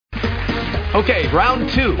Okay, round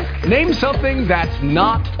two. Name something that's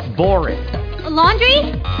not boring. A laundry?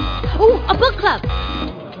 Ooh, a book club.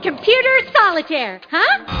 Computer solitaire,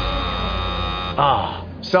 huh? Ah,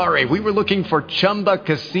 sorry, we were looking for Chumba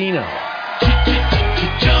Casino.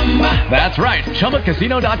 That's right,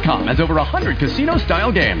 ChumbaCasino.com has over 100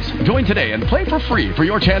 casino-style games. Join today and play for free for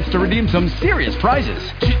your chance to redeem some serious prizes.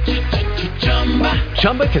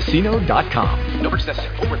 ChumbaCasino.com. No purchase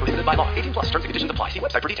necessary. Void where prohibited by law. 18 plus. Terms and conditions apply. See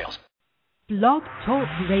website for details. Blog Talk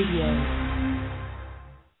Radio.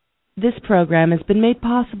 This program has been made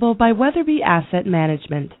possible by Weatherby Asset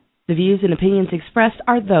Management. The views and opinions expressed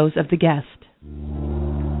are those of the guest.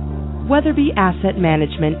 Weatherby Asset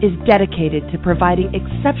Management is dedicated to providing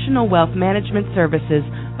exceptional wealth management services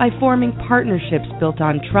by forming partnerships built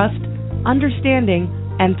on trust, understanding,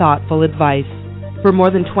 and thoughtful advice. For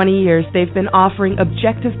more than 20 years, they've been offering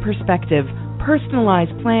objective perspective,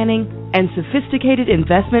 personalized planning, and sophisticated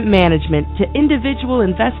investment management to individual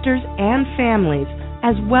investors and families,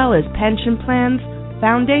 as well as pension plans,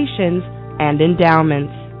 foundations, and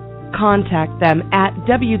endowments. Contact them at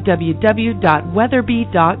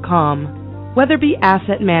www.weatherby.com. Weatherby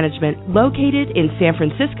Asset Management, located in San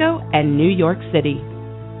Francisco and New York City.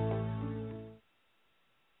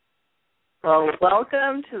 Well,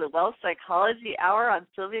 welcome to the Wealth Psychology Hour on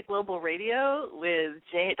Sylvia Global Radio with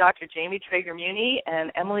Dr. Jamie Traeger-Muni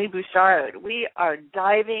and Emily Bouchard. We are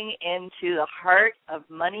diving into the heart of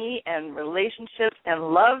money and relationships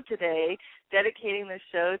and love today, dedicating the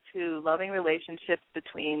show to loving relationships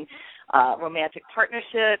between romantic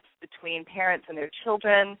partnerships, between parents and their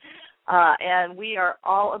children, and we are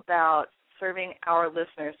all about serving our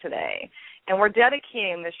listeners today. And we're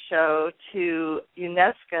dedicating this show to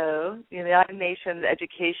UNESCO, the United Nations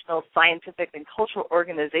Educational, Scientific, and Cultural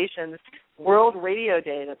Organization's World Radio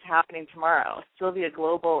Day that's happening tomorrow. Sylvia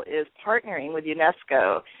Global is partnering with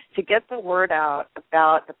UNESCO to get the word out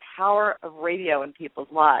about the power of radio in people's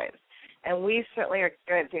lives. And we certainly are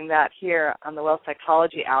experiencing that here on the Wealth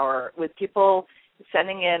Psychology Hour with people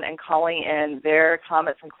sending in and calling in their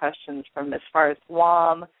comments and questions from as far as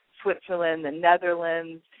Guam, Switzerland, the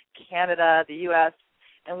Netherlands, Canada, the U.S.,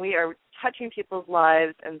 and we are touching people's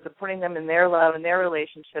lives and supporting them in their love and their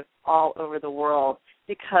relationships all over the world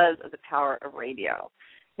because of the power of radio.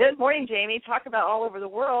 Good morning, Jamie. Talk about all over the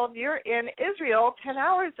world. You're in Israel, 10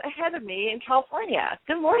 hours ahead of me in California.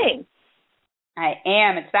 Good morning. I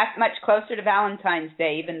am. It's that much closer to Valentine's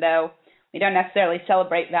Day, even though we don't necessarily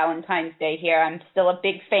celebrate Valentine's Day here. I'm still a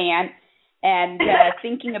big fan. And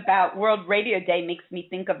thinking about World Radio Day makes me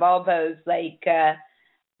think of all those,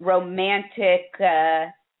 romantic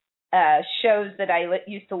shows that I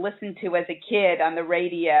used to listen to as a kid on the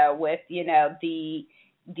radio with, the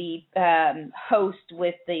host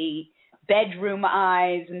with the bedroom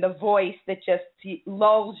eyes and the voice that just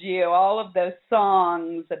lulls you, all of those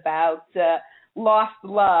songs about lost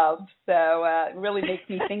love. So it really makes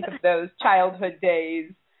me think of those childhood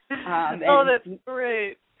days. That's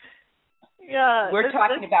great. Yeah, we're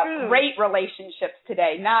talking about great relationships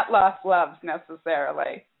today, not lost loves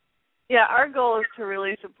necessarily. Yeah, our goal is to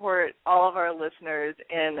really support all of our listeners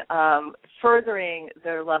in furthering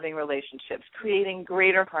their loving relationships, creating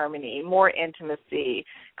greater harmony, more intimacy,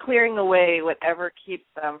 clearing away whatever keeps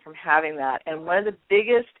them from having that. And one of the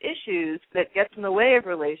biggest issues that gets in the way of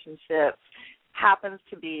relationships happens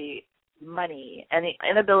to be money and the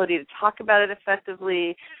inability to talk about it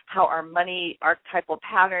effectively, how our money archetypal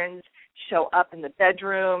patterns show up in the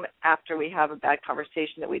bedroom after we have a bad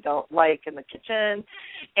conversation that we don't like in the kitchen.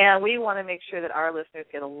 And we want to make sure that our listeners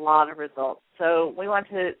get a lot of results. So we want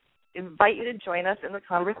to invite you to join us in the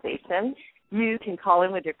conversation. You can call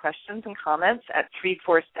in with your questions and comments at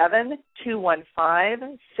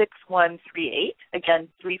 347-215-6138. Again,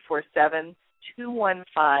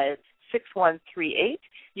 347-215-6138.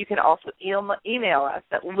 You can also email us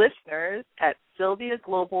at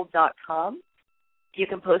listeners@sylviaglobal.com. You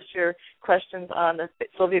can post your questions on the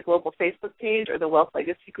Sylvia Global Facebook page or the Wealth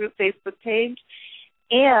Legacy Group Facebook page.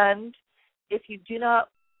 And if you do not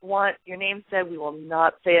want your name said, we will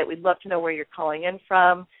not say it. We'd love to know where you're calling in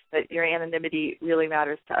from, but your anonymity really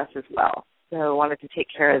matters to us as well. So I wanted to take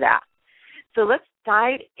care of that. So let's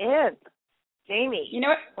dive in. Jamie, you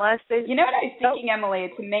know what I was thinking, Emily?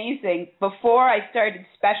 It's amazing. Before I started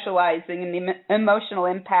specializing in the emotional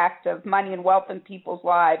impact of money and wealth in people's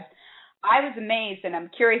lives, I was amazed, and I'm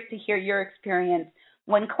curious to hear your experience.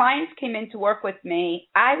 When clients came in to work with me,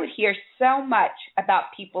 I would hear so much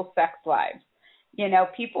about people's sex lives.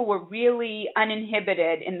 People were really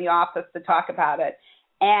uninhibited in the office to talk about it,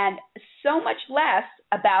 and so much less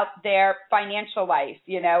about their financial life,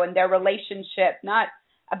 and their relationship, not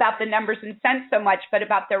about the numbers and cents so much, but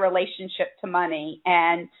about their relationship to money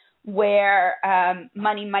and where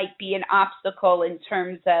money might be an obstacle in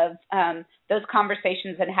terms of those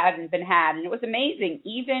conversations that hadn't been had. And it was amazing,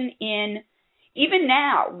 even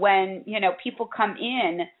now when, people come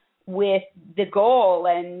in with the goal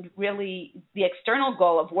and really the external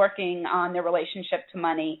goal of working on their relationship to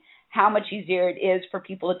money, how much easier it is for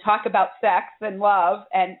people to talk about sex and love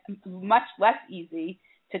and much less easy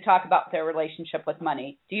to talk about their relationship with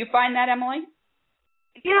money. Do you find that, Emily?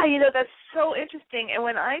 Yeah, that's so interesting. And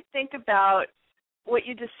when I think about what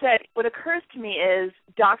you just said, what occurs to me is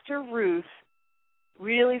Dr. Ruth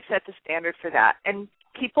really set the standard for that. And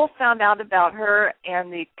people found out about her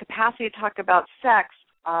and the capacity to talk about sex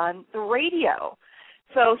on the radio.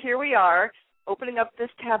 So here we are opening up this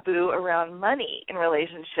taboo around money in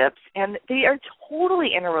relationships, and they are totally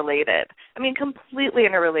interrelated. I mean, completely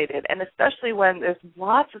interrelated, and especially when there's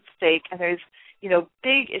lots at stake and there's,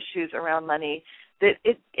 big issues around money, that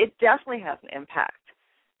it definitely has an impact.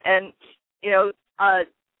 And,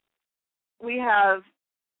 we have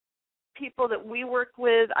people that we work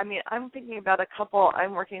with. I mean, I'm thinking about a couple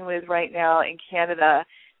I'm working with right now in Canada,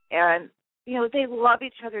 and, they love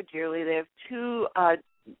each other dearly. They have two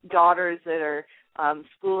daughters that are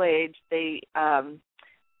school age. They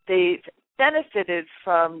benefited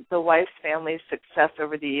from the wife's family's success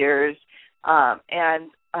over the years, and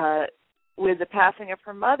with the passing of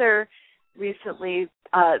her mother recently,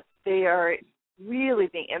 they are really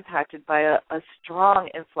being impacted by a strong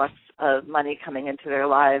influx of money coming into their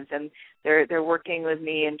lives, and they're working with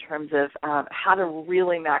me in terms of how to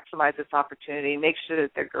really maximize this opportunity, make sure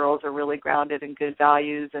that their girls are really grounded in good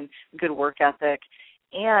values and good work ethic,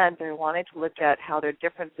 and they're wanting to look at how their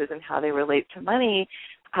differences and how they relate to money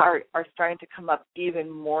are starting to come up even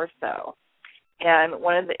more so. And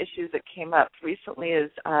one of the issues that came up recently is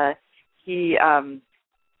he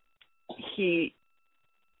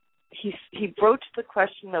broached the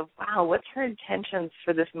question of, wow, what's her intentions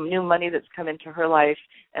for this new money that's come into her life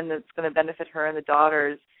and that's going to benefit her and the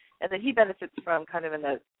daughters, and that he benefits from kind of in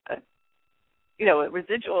a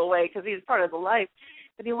residual way because he's part of the life.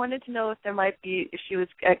 But he wanted to know if she was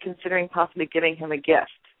considering possibly giving him a gift.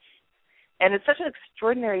 And it's such an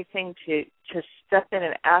extraordinary thing to step in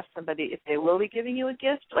and ask somebody if they will be giving you a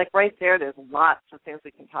gift. Like right there's lots of things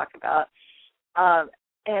we can talk about.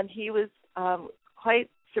 And he was quite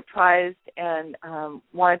surprised and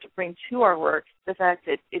wanted to bring to our work the fact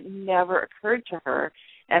that it never occurred to her.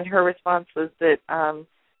 And her response was that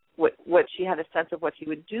what she had a sense of what she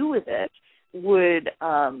would do with it would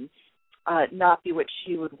not be what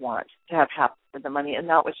she would want to have happen with the money, and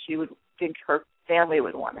not what she would think her family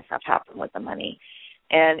would want to have happen with the money.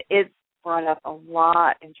 And it brought up a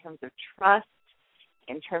lot in terms of trust,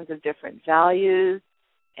 in terms of different values,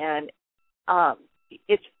 and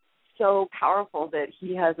it's so powerful that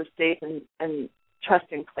he has a safe and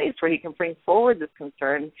trusting place where he can bring forward this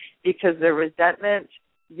concern, because the resentment,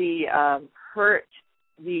 the hurt,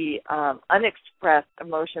 the unexpressed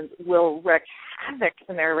emotions will wreak havoc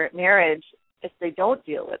in their marriage if they don't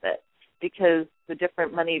deal with it, because the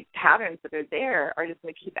different money patterns that are there are just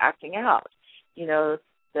going to keep acting out.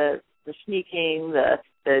 The sneaking,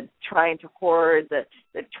 the trying to hoard, the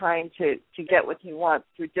trying to get what he wants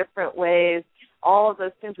through different ways. All of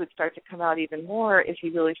those things would start to come out even more if he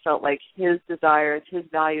really felt like his desires, his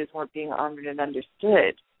values weren't being honored and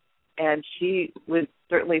understood. And she would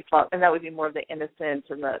certainly fall, and that would be more of the innocent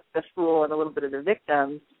and the fool and a little bit of the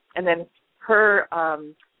victim. And then her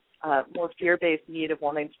more fear-based need of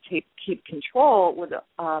wanting to keep control would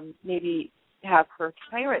maybe have her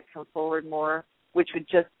tyrant come forward more, which would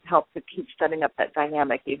just help to keep setting up that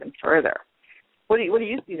dynamic even further. What do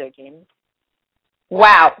you see there, Jamie?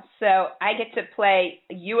 Wow. So I get to play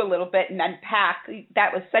you a little bit and unpack.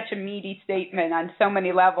 That was such a meaty statement on so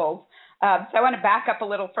many levels. So I want to back up a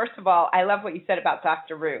little. First of all, I love what you said about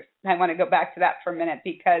Dr. Ruth. I want to go back to that for a minute,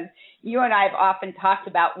 because you and I have often talked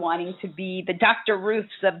about wanting to be the Dr. Ruths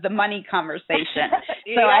of the money conversation.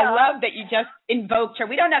 Yeah. So I love that you just invoked her.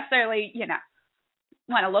 We don't necessarily,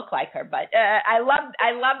 want to look like her, but I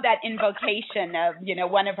love that invocation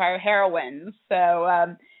of, one of our heroines.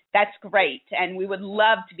 So that's great. And we would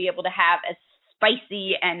love to be able to have as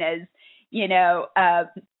spicy and as,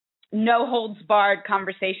 no holds barred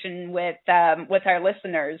conversation with our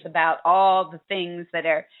listeners about all the things that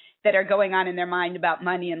are going on in their mind about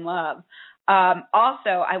money and love. Also,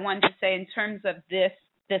 I wanted to say, in terms of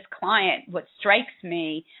this client, what strikes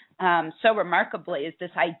me so remarkably is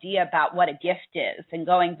this idea about what a gift is, and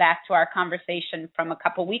going back to our conversation from a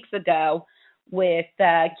couple weeks ago with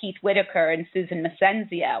Keith Whitaker and Susan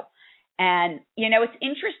Macenzio. And, it's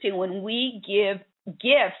interesting when we give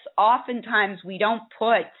gifts, oftentimes we don't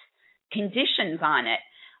put conditions on it.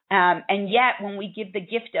 And yet when we give the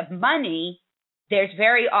gift of money, there's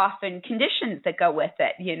very often conditions that go with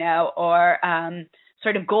it, or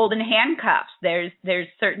sort of golden handcuffs. There's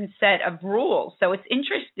certain set of rules. So it's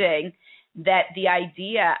interesting that the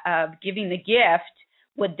idea of giving the gift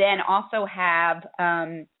would then also have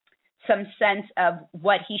some sense of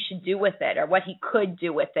what he should do with it or what he could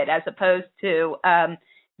do with it, as opposed to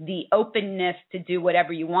the openness to do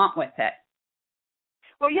whatever you want with it.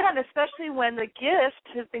 Well, yeah, and especially when the gift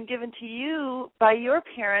has been given to you by your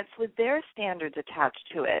parents with their standards attached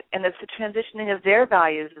to it. And it's the transitioning of their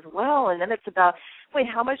values as well. And then it's about, wait,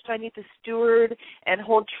 how much do I need to steward and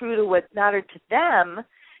hold true to what mattered to them?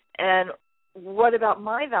 And what about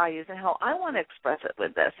my values and how I want to express it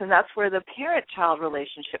with this? And that's where the parent-child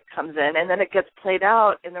relationship comes in. And then it gets played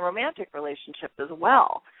out in the romantic relationship as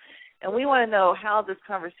well. And we want to know how this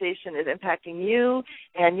conversation is impacting you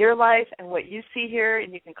and your life and what you see here.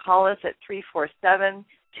 And you can call us at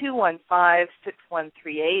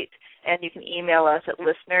 347-215-6138. And you can email us at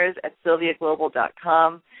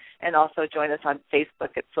listeners@sylviaglobal.com. And also join us on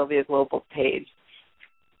Facebook at Sylvia Global page.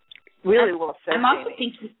 Really well said, I'm also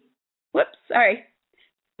thinking, whoops, sorry.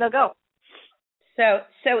 No, go. So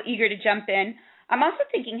eager to jump in. I'm also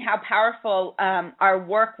thinking how powerful our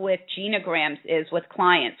work with genograms is with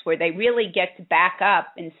clients, where they really get to back up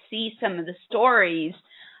and see some of the stories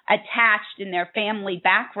attached in their family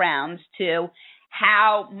backgrounds to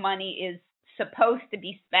how money is supposed to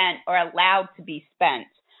be spent or allowed to be spent.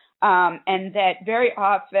 And that very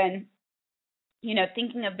often,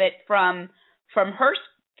 thinking of it from her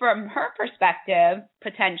perspective,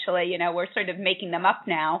 potentially, we're sort of making them up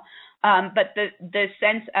now, but the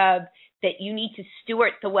sense of that you need to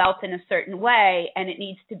steward the wealth in a certain way, and it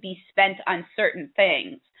needs to be spent on certain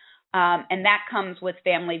things. And that comes with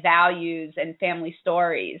family values and family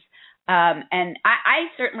stories. And I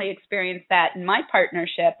certainly experienced that in my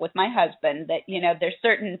partnership with my husband, that, there's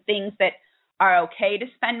certain things that are okay to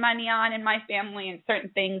spend money on in my family and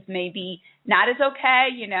certain things maybe not as okay,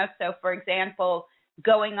 So, for example,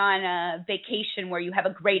 going on a vacation where you have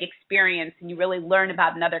a great experience and you really learn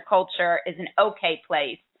about another culture is an okay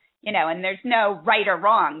place. And there's no right or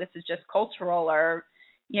wrong. This is just cultural or,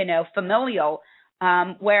 familial.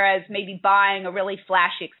 Whereas maybe buying a really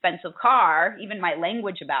flashy, expensive car, even my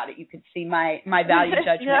language about it, you could see my value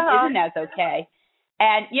judgment isn't as okay.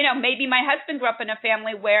 And, maybe my husband grew up in a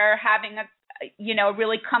family where having a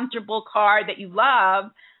really comfortable car that you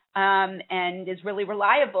love and is really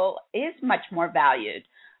reliable is much more valued.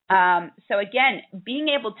 So again, being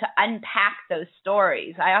able to unpack those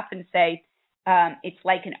stories, I often say, it's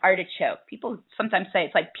like an artichoke. People sometimes say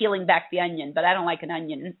it's like peeling back the onion, but I don't like an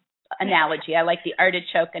onion analogy. I like the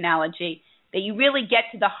artichoke analogy, that you really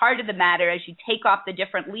get to the heart of the matter as you take off the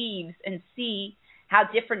different leaves and see how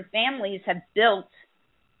different families have built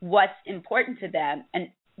what's important to them.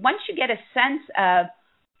 And once you get a sense of,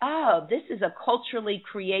 oh, this is a culturally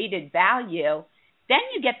created value, then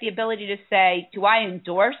you get the ability to say, do I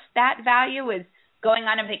endorse that value? Is going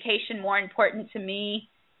on a vacation more important to me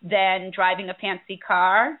than driving a fancy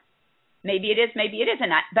car? Maybe it is, maybe it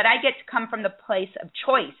isn't. But I get to come from the place of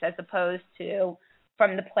choice as opposed to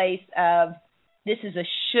from the place of this is a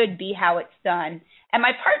should be how it's done. And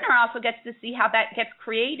my partner also gets to see how that gets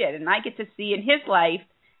created. And I get to see in his life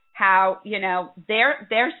how,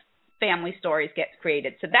 their family stories get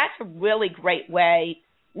created. So that's a really great way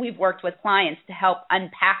we've worked with clients to help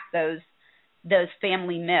unpack those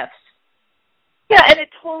family myths. Yeah, and it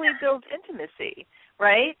totally builds intimacy,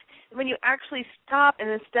 right? When you actually stop and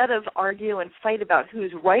instead of argue and fight about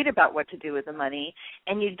who's right about what to do with the money,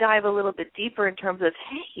 and you dive a little bit deeper in terms of,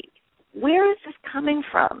 hey, where is this coming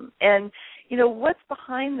from? And, what's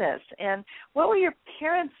behind this? And what were your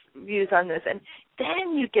parents' views on this? And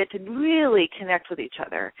then you get to really connect with each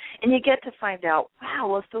other. And you get to find out, wow,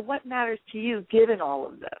 well, so what matters to you given all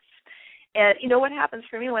of this? And, what happens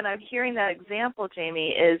for me when I'm hearing that example, Jamie,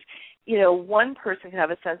 is, one person can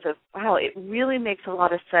have a sense of, wow, it really makes a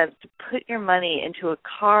lot of sense to put your money into a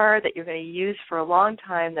car that you're going to use for a long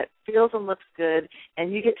time that feels and looks good,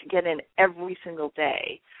 and you get to get in every single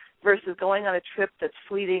day, versus going on a trip that's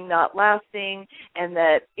fleeting, not lasting, and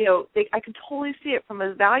that, I can totally see it from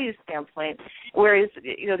a value standpoint, whereas,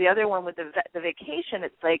 the other one with the vacation,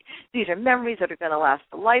 it's like these are memories that are going to last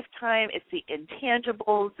a lifetime. It's the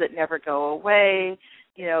intangibles that never go away,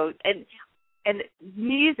 and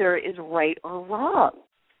neither is right or wrong.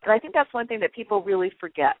 And I think that's one thing that people really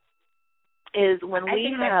forget is when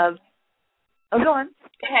we have – oh, go on.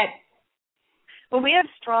 Go ahead. When we have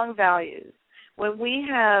strong values, when we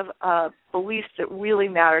have beliefs that really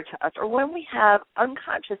matter to us, or when we have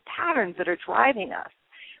unconscious patterns that are driving us,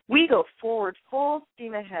 we go forward full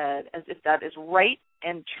steam ahead as if that is right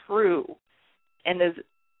and true and is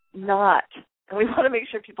not. And we want to make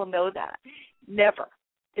sure people know that. Never.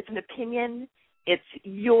 It's an opinion. It's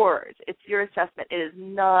yours. It's your assessment. It is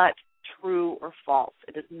not true or false.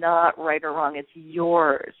 It is not right or wrong. It's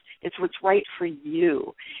yours. It's what's right for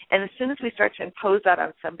you. And as soon as we start to impose that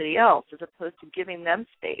on somebody else, as opposed to giving them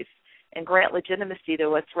space and grant legitimacy to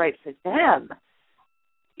what's right for them,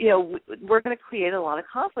 we're going to create a lot of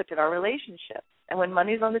conflict in our relationships. And when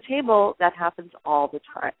money's on the table, that happens all the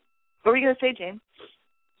time. What were you going to say, Jane?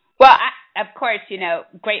 Well, of course,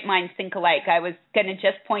 great minds think alike. I was going to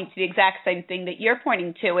just point to the exact same thing that you're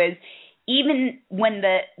pointing to, is even when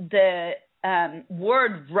the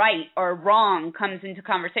word right or wrong comes into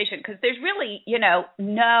conversation, because there's really,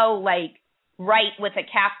 no right with a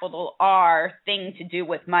capital R thing to do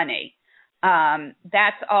with money.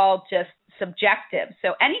 That's all just subjective.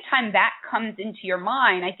 So anytime that comes into your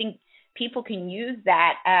mind, I think people can use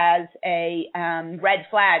that as a red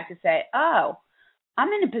flag to say, oh, I'm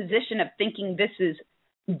in a position of thinking this is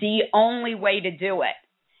the only way to do it.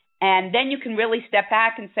 And then you can really step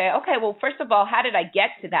back and say, okay, well, first of all, how did I get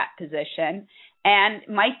to that position? And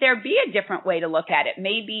might there be a different way to look at it?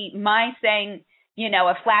 Maybe my saying,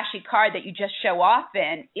 a flashy car that you just show off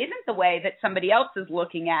in isn't the way that somebody else is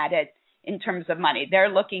looking at it in terms of money. They're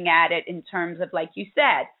looking at it in terms of, like you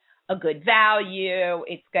said, a good value.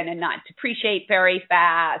 It's going to not depreciate very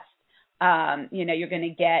fast. You're going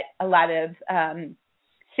to get a lot of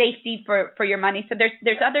safety for your money. So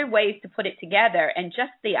there's other ways to put it together. And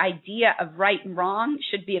just the idea of right and wrong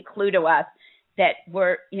should be a clue to us that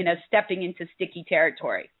we're, stepping into sticky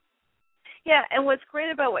territory. Yeah, and what's great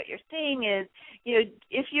about what you're saying is,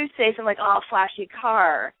 if you say something like, oh, flashy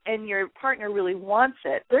car, and your partner really wants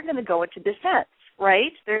it, they're going to go into defense,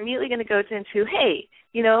 right? They're immediately going to go into, hey,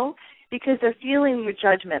 because they're feeling your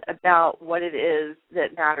judgment about what it is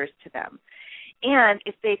that matters to them. And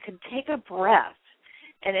if they could take a breath,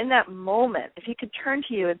 and in that moment, if he could turn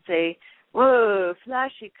to you and say, whoa,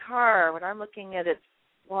 flashy car, when I'm looking at its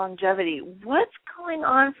longevity, what's going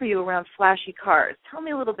on for you around flashy cars? Tell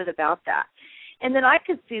me a little bit about that. And then I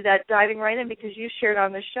could see that diving right in, because you shared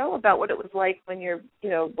on the show about what it was like when your,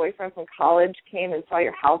 boyfriend from college came and saw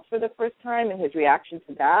your house for the first time and his reaction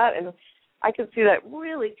to that. And I could see that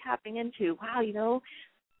really tapping into, wow,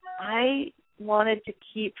 I wanted to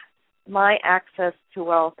keep my access to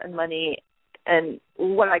wealth and money and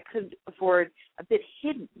what I could afford a bit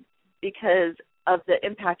hidden because of the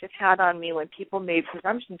impact it had on me when people made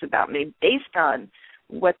presumptions about me based on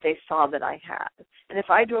what they saw that I had. And if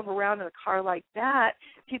I drove around in a car like that,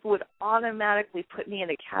 people would automatically put me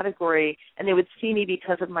in a category, and they would see me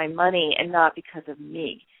because of my money and not because of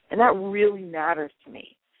me. And that really matters to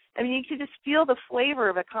me. I mean, you can just feel the flavor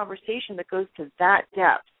of a conversation that goes to that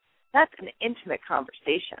depth. That's an intimate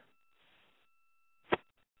conversation.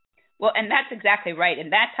 Well, and that's exactly right.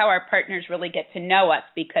 And that's how our partners really get to know us,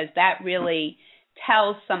 because that really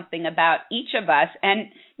tells something about each of us. And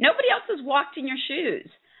nobody else has walked in your shoes.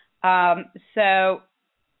 So,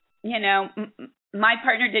 my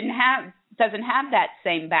partner doesn't have that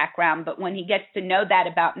same background, but when he gets to know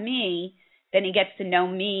that about me, then he gets to know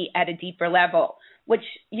me at a deeper level, which,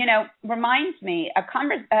 reminds me, a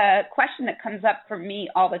question that comes up for me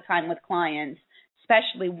all the time with clients,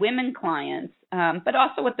 especially women clients, but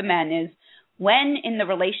also with the men, is when in the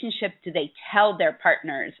relationship do they tell their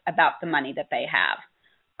partners about the money that they have?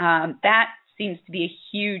 That seems to be a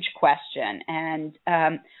huge question, and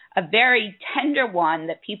a very tender one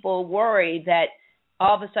that people worry that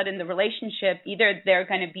all of a sudden the relationship, either they're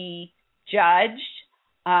going to be judged,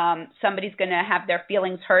 somebody's going to have their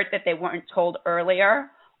feelings hurt that they weren't told earlier,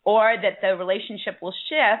 or that the relationship will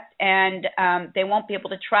shift and they won't be able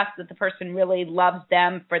to trust that the person really loves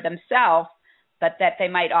them for themselves, but that they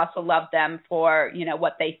might also love them for,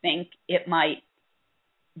 what they think it might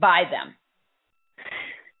buy them.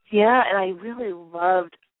 Yeah, and I really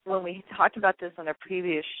loved when we talked about this on a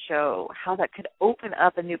previous show, how that could open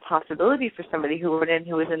up a new possibility for somebody who was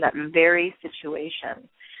in that very situation.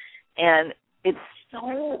 And it's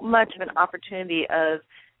so much of an opportunity of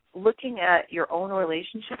looking at your own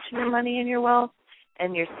relationship to your money and your wealth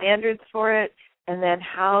and your standards for it, and then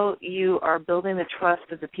how you are building the trust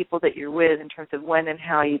of the people that you're with in terms of when and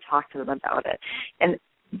how you talk to them about it. And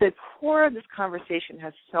the core of this conversation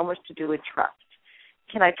has so much to do with trust.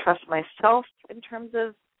 Can I trust myself in terms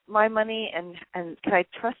of my money, and can I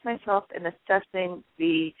trust myself in assessing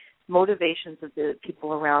the motivations of the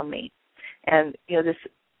people around me? And,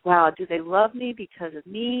 do they love me because of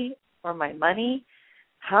me, or my money?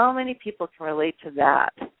 How many people can relate to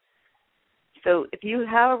that? So if you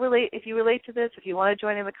relate to this, if you want to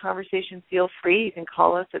join in the conversation, feel free. You can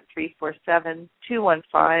call us at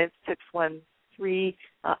 347-215-6113.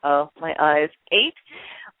 My eyes, 8.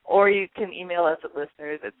 Or you can email us at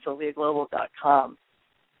listeners@sylviaglobal.com.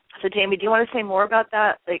 So, Jamie, do you want to say more about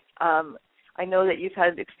that? Like, I know that you've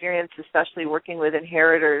had experience, especially working with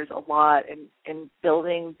inheritors a lot, in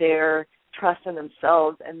building their trust in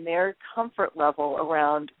themselves and their comfort level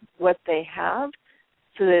around what they have,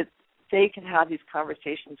 so that they can have these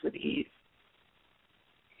conversations with ease.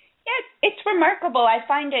 Yeah, it's remarkable. I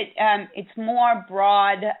find it's more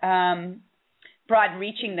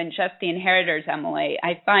broad-reaching than just the inheritors, Emily.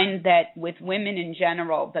 I find that with women in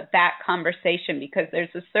general, that conversation, because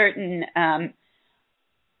there's a certain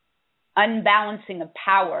unbalancing of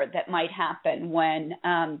power that might happen when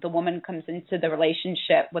the woman comes into the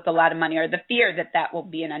relationship with a lot of money, or the fear that will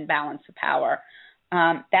be an unbalance of power.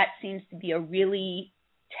 That seems to be a really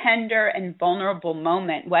tender and vulnerable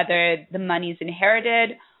moment, whether the money is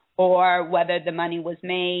inherited or whether the money was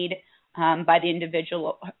made by the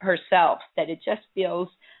individual herself, that it just feels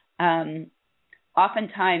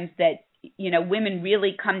oftentimes that, women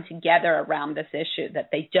really come together around this issue,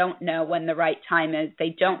 that they don't know when the right time is.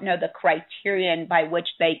 They don't know the criterion by which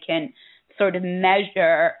they can sort of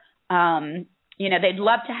measure. They'd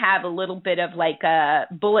love to have a little bit of like a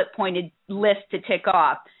bullet-pointed list to tick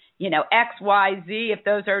off. X, Y, Z, if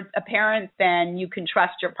those are apparent, then you can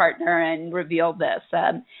trust your partner and reveal this.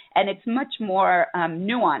 And it's much more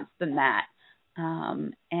nuanced than that.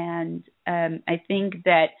 I think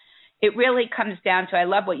that it really comes down to, I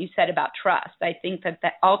love what you said about trust. I think that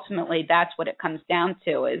ultimately that's what it comes down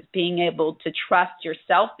to, is being able to trust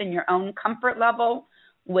yourself and your own comfort level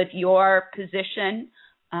with your position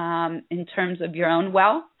in terms of your own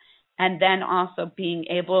wealth. And then also being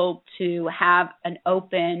able to have an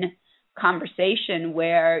open conversation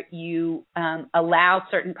where you allow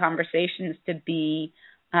certain conversations to be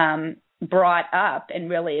brought up and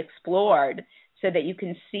really explored, so that you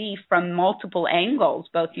can see from multiple angles,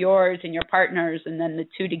 both yours and your partner's, and then the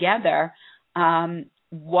two together,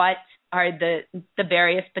 what are the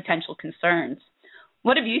various potential concerns.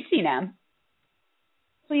 What have you seen, Em?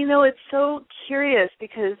 Well, it's so curious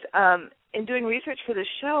because in doing research for the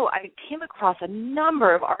show, I came across a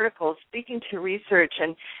number of articles speaking to research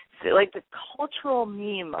and like the cultural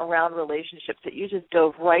meme around relationships that you just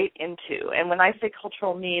dove right into. And when I say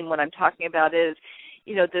cultural meme, what I'm talking about is,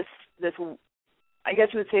 this I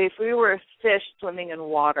guess you would say if we were a fish swimming in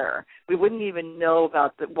water, we wouldn't even know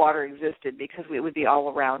about that water existed because it would be all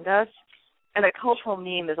around us. And a cultural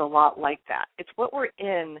meme is a lot like that. It's what we're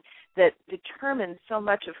in that determines so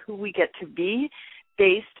much of who we get to be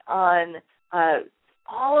based on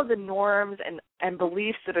all of the norms and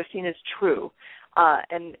beliefs that are seen as true.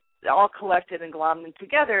 And all collected and glommed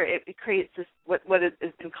together, it creates this what has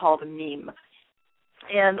been called a meme.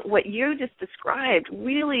 And what you just described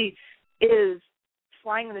really is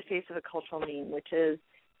flying in the face of a cultural meme, which is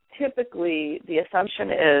typically the assumption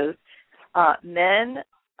is men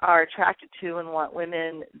are attracted to and want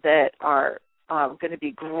women that are going to be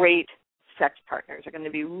great sex partners, are going to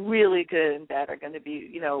be really good in bed, are going to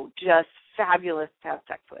be, just fabulous to have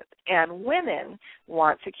sex with. And women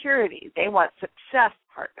want security. They want success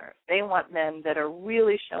partners. They want men that are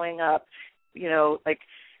really showing up,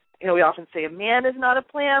 we often say a man is not a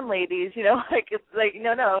plan, ladies, no.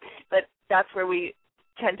 But that's where we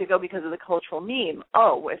tend to go because of the cultural meme.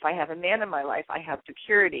 Oh, if I have a man in my life, I have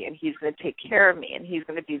security, and he's going to take care of me, and he's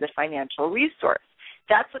going to be the financial resource.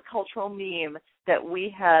 That's a cultural meme that we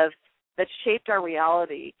have that shaped our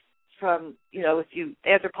reality from,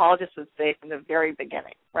 anthropologists would say from the very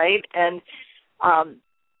beginning, right? And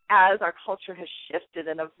as our culture has shifted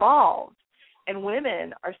and evolved, and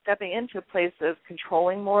women are stepping into a place of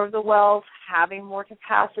controlling more of the wealth, having more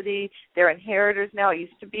capacity. They're inheritors now. It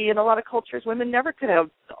used to be in a lot of cultures, women never could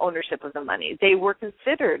have ownership of the money. They were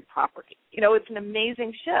considered property. It's an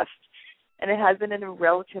amazing shift, and it has been in a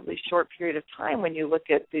relatively short period of time when you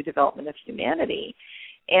look at the development of humanity.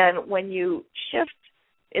 And when you shift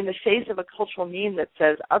in the face of a cultural meme that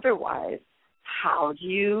says otherwise, how do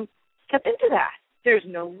you step into that? There's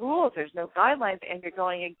no rules, there's no guidelines, and you're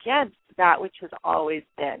going against that which has always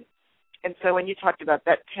been. And so when you talked about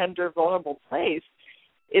that tender, vulnerable place,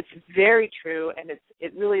 it's very true, and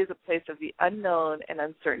it really is a place of the unknown and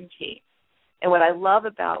uncertainty. And what I love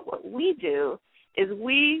about what we do is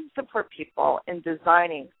we support people in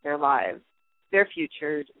designing their lives, their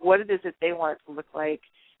futures, what it is that they want it to look like,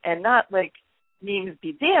 and not like memes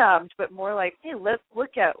be damned, but more like, hey, let's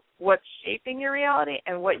look at what's shaping your reality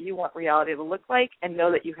and what you want reality to look like, and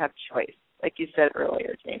know that you have choice, like you said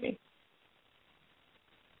earlier, Jamie.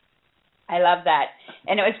 I love that.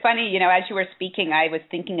 And it was funny, as you were speaking, I was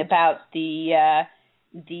thinking about the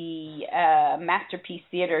Masterpiece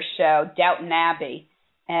Theater show, Downton Abbey.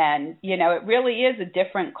 And, it really is a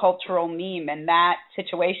different cultural meme in that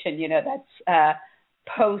situation, that's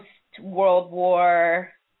post-World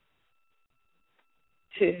War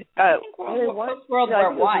World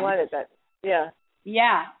War One. Yeah.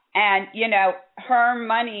 Yeah. And, her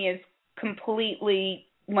money is completely,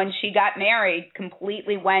 when she got married,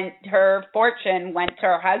 her fortune went to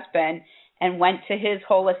her husband and went to his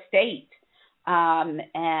whole estate. And,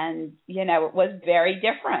 it was very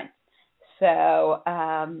different. So,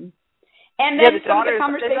 and then some of the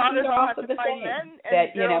conversations are also the same.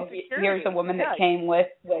 That, here's a woman that came with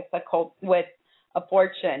a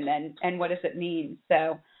fortune, and what does it mean?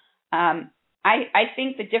 So, I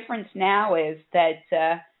think the difference now is that,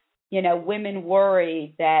 women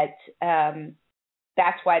worry that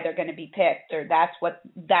that's why they're going to be picked, or that's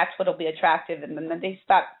what'll be attractive, and then they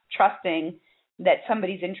stop trusting that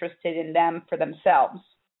somebody's interested in them for themselves.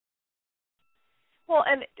 Well,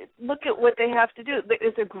 and look at what they have to do.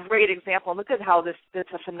 It's a great example. Look at how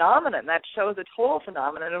it's a phenomenon. That shows a total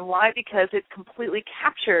phenomenon. And why? Because it completely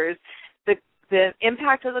captures the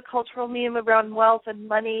impact of the cultural meme around wealth and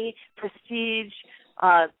money, prestige,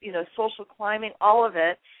 social climbing, all of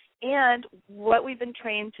it, and what we've been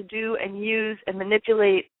trained to do and use and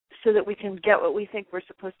manipulate so that we can get what we think we're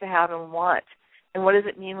supposed to have and want. And what does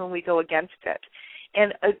it mean when we go against it?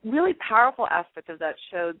 And a really powerful aspect of that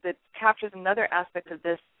show that captures another aspect of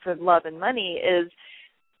this for love and money is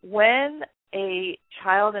when a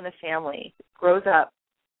child in a family grows up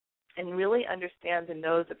and really understands and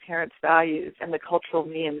knows the parents' values and the cultural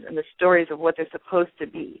memes and the stories of what they're supposed to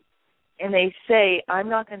be, and they say, I'm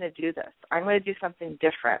not going to do this. I'm going to do something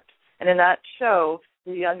different. And in that show,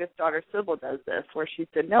 the youngest daughter, Sybil, does this, where she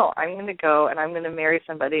said, no, I'm going to go and I'm going to marry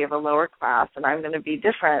somebody of a lower class and I'm going to be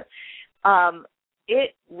different.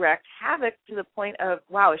 It wreaked havoc to the point of,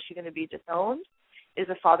 wow, is she going to be disowned? Is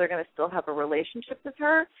the father going to still have a relationship with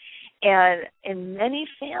her? And in many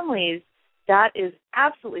families, that is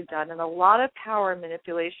absolutely done, and a lot of power and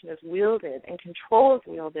manipulation is wielded and control is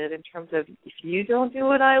wielded in terms of, if you don't do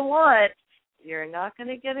what I want, you're not going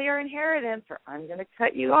to get your inheritance, or I'm going to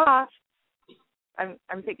cut you off. I'm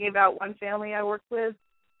thinking about one family I worked with.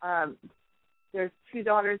 There's 2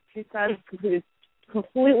 daughters, 2 sons,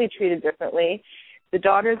 completely treated differently. The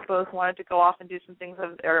daughters both wanted to go off and do some things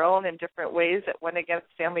of their own in different ways that went against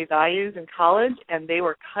family values in college, and they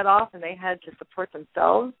were cut off and they had to support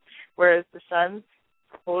themselves, whereas the sons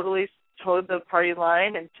totally towed the party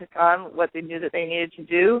line and took on what they knew that they needed to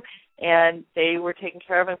do, and they were taken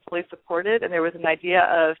care of and fully supported, and there was an idea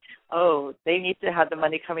of, oh, they need to have the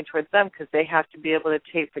money coming towards them because they have to be able to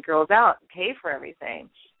take the girls out and pay for everything.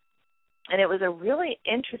 And it was a really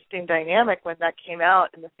interesting dynamic when that came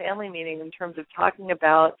out in the family meeting in terms of talking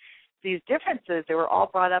about these differences. They were all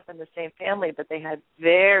brought up in the same family, but they had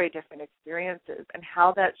very different experiences and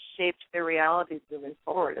how that shaped their realities moving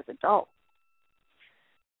forward as adults.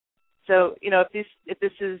 So, if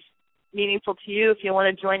this is meaningful to you, if you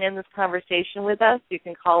want to join in this conversation with us, you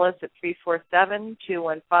can call us at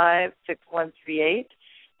 347-215-6138,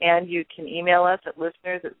 and you can email us at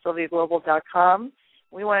listeners@sylviaglobal.com.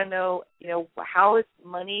 We want to know, how is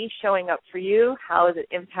money showing up for you? How is it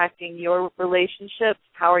impacting your relationships?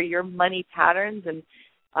 How are your money patterns and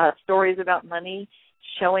stories about money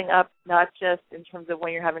showing up, not just in terms of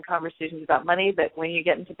when you're having conversations about money, but when you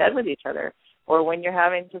get into bed with each other or when you're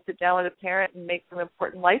having to sit down with a parent and make some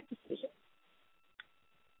important life decisions?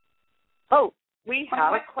 Oh, we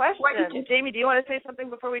have a question. Jamie, do you want to say something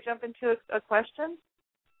before we jump into a question?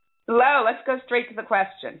 No, let's go straight to the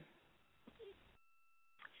question.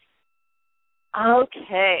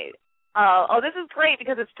 Okay. This is great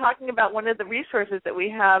because it's talking about one of the resources that we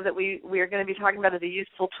have that we are going to be talking about as a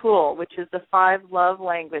useful tool, which is the 5 Love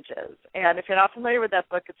Languages. And if you're not familiar with that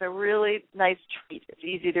book, it's a really nice treat. It's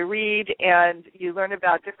easy to read, and you learn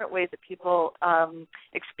about different ways that people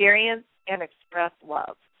experience and express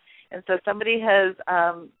love. And so somebody has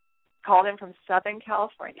called in from Southern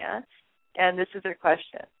California, and this is their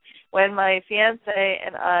question. When my fiancé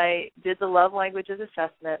and I did the love languages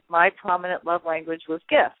assessment, my prominent love language was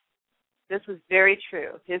gifts. This was very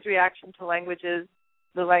true. His reaction to the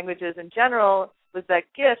languages in general, was that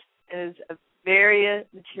gifts is a very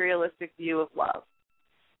materialistic view of love.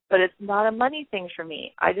 But it's not a money thing for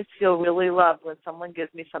me. I just feel really loved when someone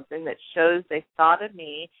gives me something that shows they thought of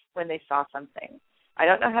me when they saw something. I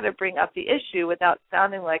don't know how to bring up the issue without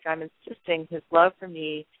sounding like I'm insisting his love for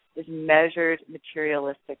me is measured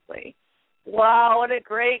materialistically. Wow, what a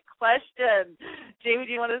great question. Jamie,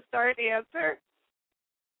 do you want to start the answer?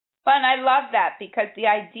 Well, and I love that because the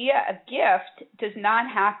idea of gift does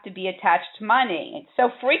not have to be attached to money. So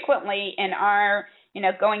frequently in our,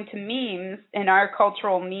 going to memes, in our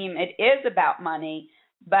cultural meme, it is about money.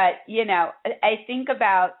 But, I think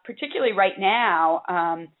about, particularly right now,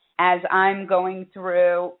 as I'm going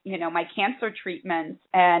through, my cancer treatments,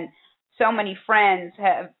 and so many friends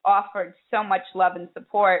have offered so much love and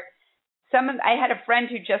support. I had a friend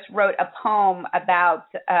who just wrote a poem about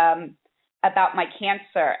my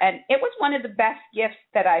cancer, and it was one of the best gifts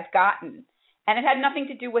that I've gotten, and it had nothing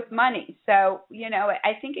to do with money. So,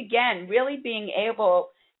 I think, again, really being able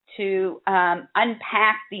to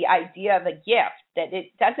unpack the idea of a gift, that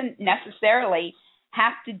it doesn't necessarily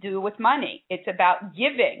have to do with money. It's about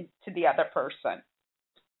giving to the other person.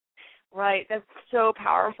 Right. That's so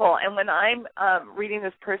powerful. And when I'm reading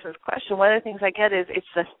this person's question, one of the things I get is it's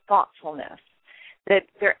the thoughtfulness, that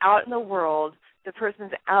they're out in the world, the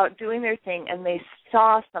person's out doing their thing, and they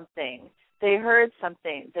saw something, they heard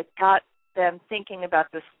something that got them thinking about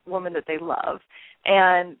this woman that they love,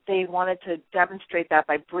 and they wanted to demonstrate that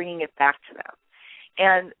by bringing it back to them.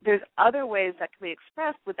 And there's other ways that can be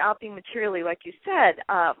expressed without being materially, like you said.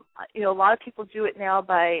 A lot of people do it now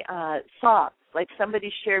by songs. Like somebody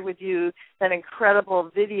shared with you that incredible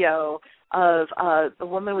video of the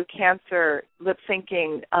woman with cancer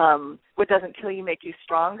lip-syncing What Doesn't Kill You Make You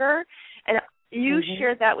Stronger. And you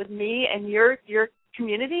shared that with me and your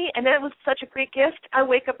community, and it was such a great gift. I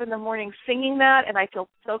wake up in the morning singing that, and I feel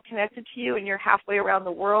so connected to you, and you're halfway around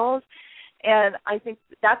the world. And I think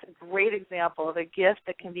that's a great example of a gift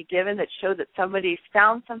that can be given that shows that somebody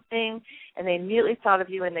found something, and they immediately thought of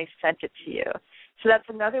you, and they sent it to you. So that's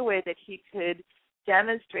another way that he could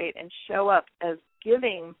demonstrate and show up as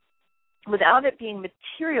giving without it being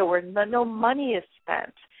material, where no money is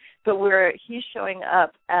spent, but where he's showing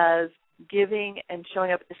up as giving and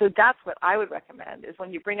showing up. So that's what I would recommend, is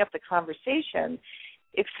when you bring up the conversation,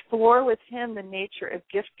 explore with him the nature of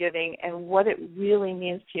gift giving and what it really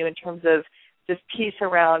means to you in terms of this piece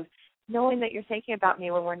around knowing that you're thinking about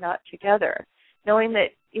me when we're not together, knowing that,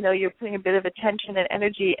 you're putting a bit of attention and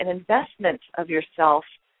energy and investment of yourself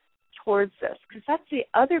towards this. Because that's the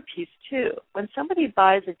other piece, too. When somebody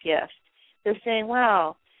buys a gift, they're saying,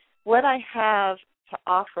 wow, what I have to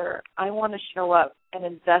offer, I want to show up and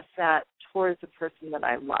invest that towards the person that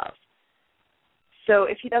I love. So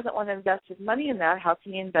if he doesn't want to invest his money in that, how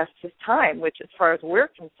can he invest his time, which, as far as we're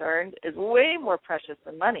concerned, is way more precious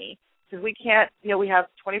than money, because we can't, we have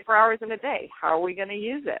 24 hours in a day. How are we going to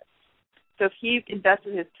use it? So if he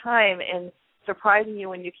invested his time in surprising you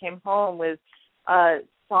when you came home with a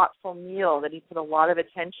thoughtful meal that he put a lot of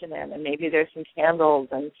attention in, and maybe there's some candles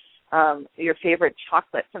and your favorite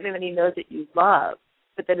chocolate, something that he knows that you love,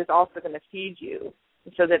 but that is also going to feed you,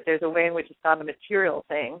 so that there's a way in which it's not a material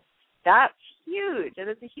thing, that's huge. And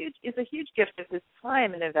it's a huge gift of his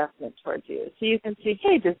time and investment towards you. So you can see,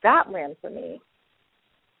 hey, does that land for me?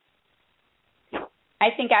 I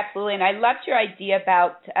think absolutely. And I loved your idea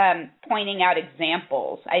about pointing out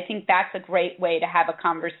examples. I think that's a great way to have a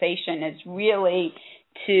conversation, is really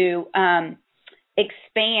to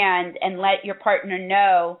expand and let your partner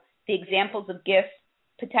know the examples of gifts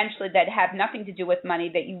potentially that have nothing to do with money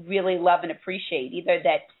that you really love and appreciate, either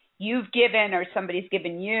that you've given or somebody's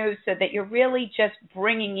given you, so that you're really just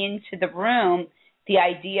bringing into the room the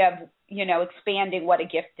idea of, expanding what a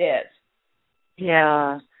gift is.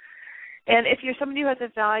 Yeah. And if you're somebody who has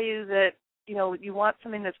a value that, you want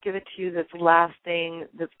something that's given to you that's lasting,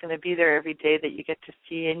 that's going to be there every day, that you get to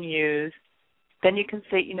see and use, then you can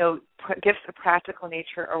say, gifts of practical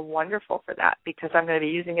nature are wonderful for that, because I'm going to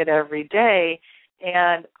be using it every day,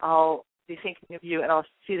 and I'll be thinking of you, and I'll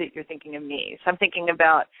see that you're thinking of me. So I'm thinking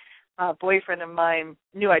about a boyfriend of mine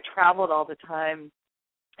knew I traveled all the time,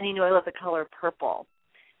 and he knew I love the color purple.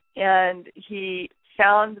 And he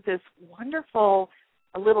found this wonderful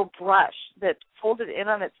little brush that folded in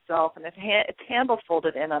on itself, and its handle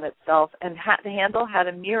folded in on itself, and the handle had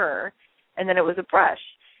a mirror, and then it was a brush.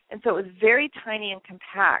 And so it was very tiny and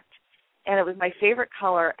compact, and it was my favorite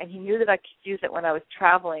color, and he knew that I could use it when I was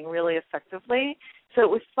traveling really effectively. So it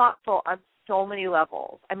was thoughtful on so many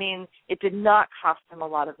levels. I mean, it did not cost him a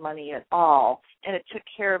lot of money at all, and it took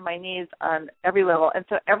care of my needs on every level. And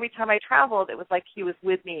so every time I traveled, it was like he was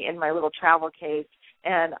with me in my little travel case,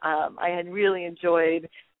 and I had really enjoyed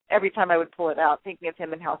every time I would pull it out, thinking of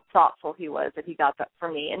him and how thoughtful he was that he got that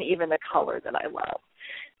for me, and even the color that I love.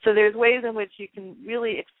 So there's ways in which you can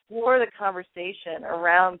really explore the conversation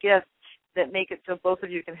around gifts that make it so both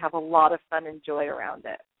of you can have a lot of fun and joy around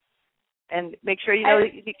it. And make sure you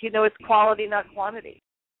know it's quality, not quantity.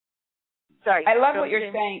 Sorry. I love what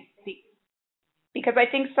you're saying, because I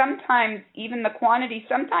think sometimes even the quantity,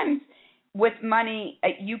 sometimes with money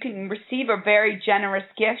you can receive a very generous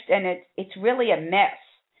gift and it's really a miss,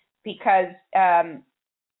 because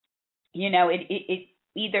it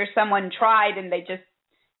either someone tried and they just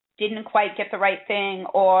didn't quite get the right thing,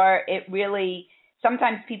 or it really,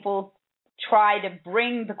 sometimes people try to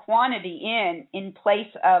bring the quantity in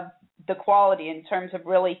place of the quality in terms of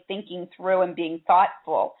really thinking through and being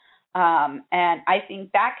thoughtful. And I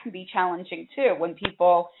think that can be challenging too when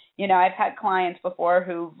people, I've had clients before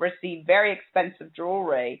who received very expensive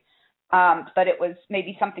jewelry, but it was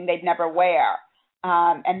maybe something they'd never wear.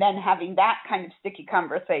 And then having that kind of sticky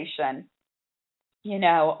conversation,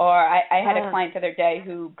 or I had a client the other day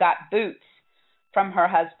who got boots from her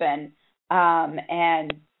husband,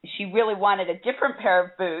 and she really wanted a different pair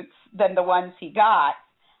of boots than the ones he got.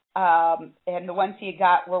 And the ones he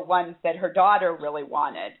got were ones that her daughter really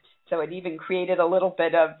wanted. So it even created a little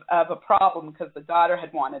bit of a problem because the daughter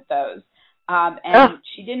had wanted those. And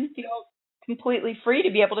she didn't feel completely free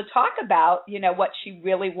to be able to talk about, what she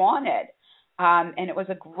really wanted. And it was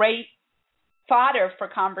a great fodder for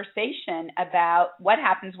conversation about what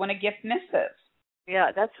happens when a gift misses.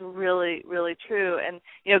 Yeah, that's really, really true. And,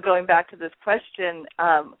 going back to this question,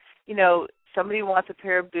 somebody wants a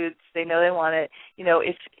pair of boots, they know they want it.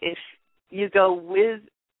 If you go with,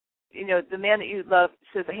 the man that you love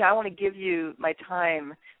says, hey, I want to give you my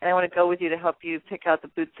time, and I want to go with you to help you pick out the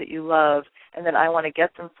boots that you love, and then I want to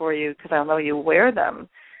get them for you because I know you wear them.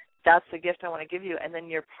 That's the gift I want to give you, and then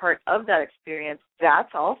you're part of that experience.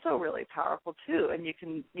 That's also really powerful too, and you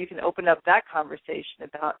can open up that conversation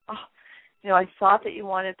about, I thought that you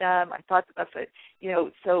wanted them. I thought that that's it.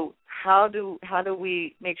 So how do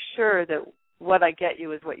we make sure that what I get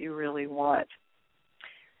you is what you really want?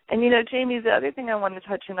 And, Jamie, the other thing I want to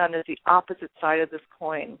touch in on is the opposite side of this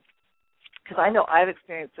coin, because I know I've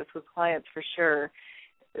experienced this with clients for sure,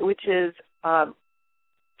 which is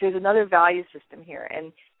there's another value system here.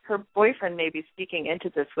 And her boyfriend may be speaking into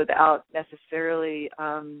this without necessarily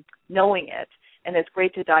knowing it. And it's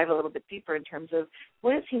great to dive a little bit deeper in terms of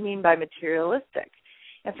what does he mean by materialistic?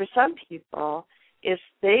 And for some people, if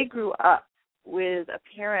they grew up with a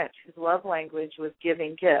parent whose love language was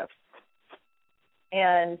giving gifts,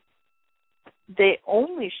 and they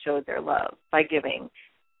only showed their love by giving,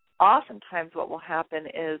 oftentimes what will happen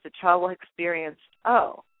is the child will experience,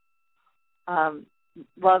 love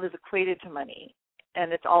is equated to money,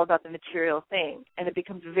 and it's all about the material thing, and it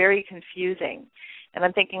becomes very confusing. And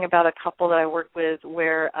I'm thinking about a couple that I work with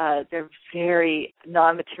where they're very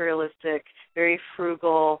non-materialistic, very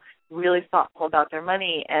frugal, really thoughtful about their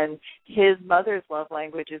money, and his mother's love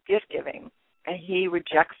language is gift-giving, and he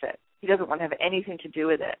rejects it. He doesn't want to have anything to do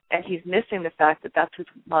with it, and he's missing the fact that that's his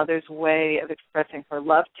mother's way of expressing her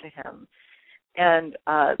love to him. And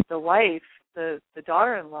the wife, the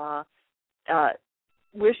daughter-in-law,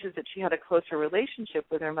 wishes that she had a closer relationship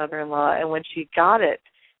with her mother-in-law, and when she got it,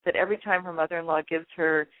 that every time her mother-in-law gives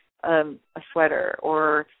her a sweater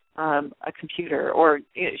or a computer, or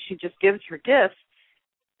she just gives her gifts,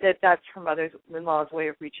 that's her mother-in-law's way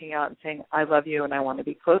of reaching out and saying, I love you and I want to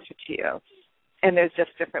be closer to you. And there's just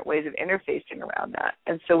different ways of interfacing around that.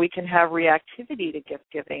 And so we can have reactivity to gift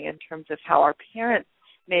giving in terms of how our parents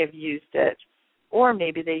may have used it, or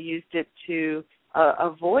maybe they used it to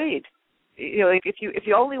avoid. Like if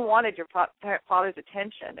you only wanted your father's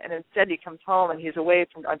attention, and instead he comes home and he's away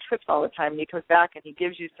on trips all the time, and he comes back and he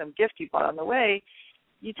gives you some gift you bought on the way,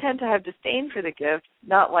 you tend to have disdain for the gift,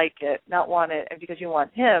 not like it, not want it, and because you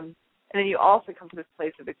want him. And then you also come to this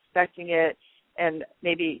place of expecting it and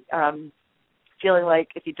maybe feeling like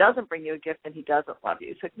if he doesn't bring you a gift, then he doesn't love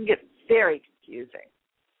you. So it can get very confusing.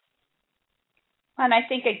 And I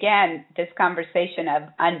think, again, this conversation of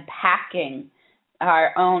unpacking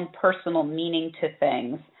our own personal meaning to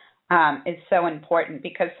things is so important,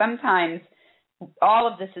 because sometimes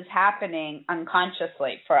all of this is happening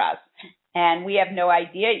unconsciously for us. And we have no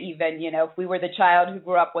idea even, if we were the child who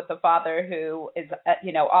grew up with a father who is,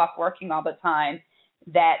 off working all the time,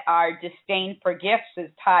 that our disdain for gifts is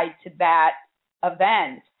tied to that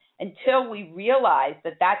event. Until we realize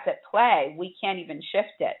that that's at play, we can't even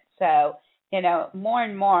shift it. So, more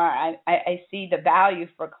and more I see the value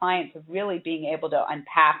for clients of really being able to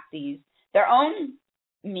unpack their own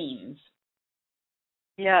means.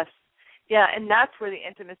 Yes. Yeah, and that's where the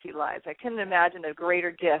intimacy lies. I couldn't imagine a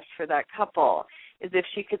greater gift for that couple is if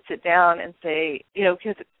she could sit down and say,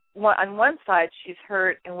 because on one side she's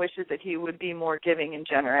hurt and wishes that he would be more giving and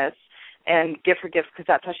generous, and give her gifts because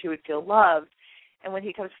that's how she would feel loved. And when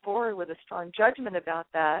he comes forward with a strong judgment about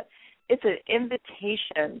that, it's an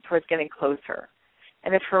invitation towards getting closer.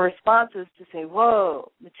 And if her response is to say,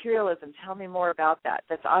 whoa, materialism, tell me more about that,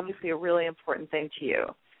 that's obviously a really important thing to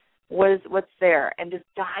you. What's there? And just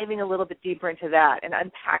diving a little bit deeper into that and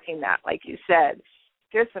unpacking that, like you said,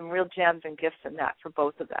 there's some real gems and gifts in that for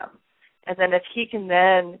both of them. And then if he can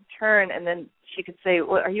then turn and then she could say,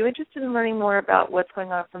 well, are you interested in learning more about what's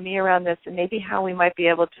going on for me around this and maybe how we might be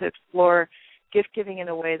able to explore gift giving in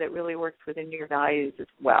a way that really works within your values as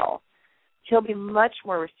well? He'll be much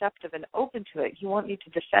more receptive and open to it. He won't need to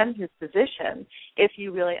defend his position if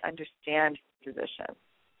you really understand his position.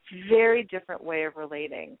 Very different way of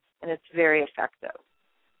relating, and it's very effective.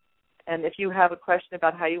 And if you have a question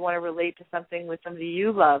about how you want to relate to something with somebody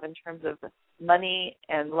you love in terms of money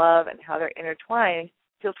and love and how they're intertwined,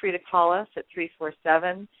 feel free to call us at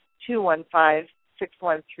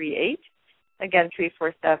 347-215-6138. Again,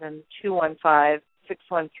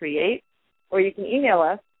 347-215-6138. Or you can email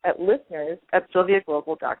us at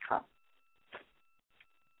listeners@sylviaglobal.com.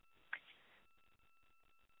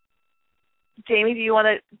 Jamie, do you want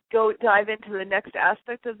to go dive into the next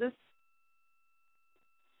aspect of this?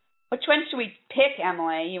 Which one should we pick,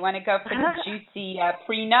 Emily? You want to go for the juicy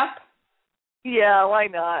prenup? Yeah, why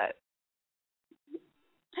not?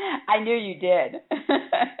 I knew you did.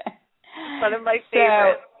 One of my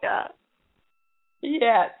favorites, yeah.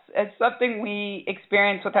 Yes, it's something we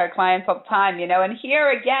experience with our clients all the time, and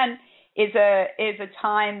here again is a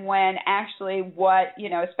time when actually what,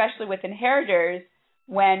 especially with inheritors,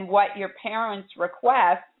 when what your parents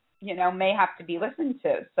request, may have to be listened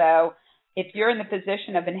to. So if you're in the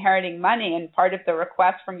position of inheriting money and part of the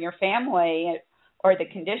request from your family or the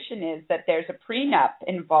condition is that there's a prenup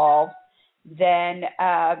involved, then,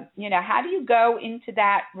 how do you go into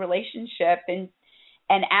that relationship and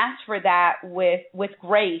ask for that with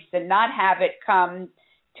grace and not have it come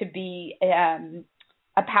to be a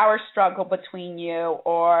power struggle between you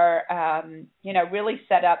or, really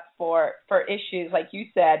set up for issues, like you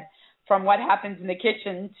said, from what happens in the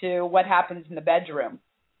kitchen to what happens in the bedroom?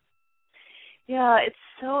 Yeah, it's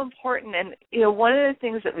so important. And, one of the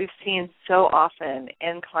things that we've seen so often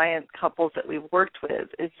in client couples that we've worked with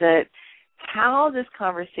is that how this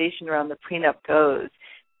conversation around the prenup goes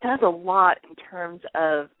does a lot in terms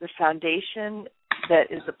of the foundation that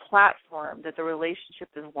is the platform that the relationship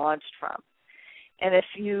is launched from. And if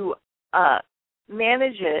you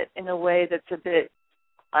manage it in a way that's a bit,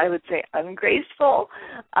 I would say, ungraceful,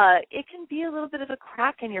 it can be a little bit of a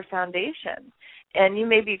crack in your foundation. And you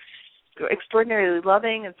may be extraordinarily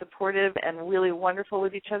loving and supportive and really wonderful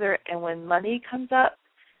with each other, and when money comes up,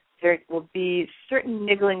 there will be certain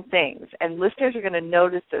niggling things, and listeners are going to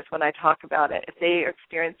notice this when I talk about it. If they are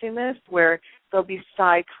experiencing this, where there'll be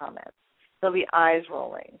side comments, there'll be eyes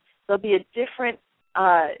rolling, there'll be a different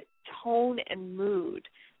tone and mood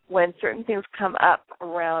when certain things come up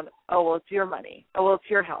around, oh, well, it's your money. Oh, well, it's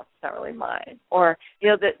your house. It's not really mine. Or,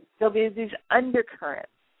 that there'll be these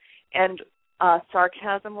undercurrents, and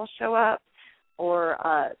sarcasm will show up, or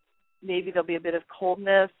maybe there'll be a bit of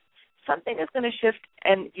coldness. Something is going to shift,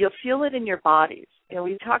 and you'll feel it in your bodies.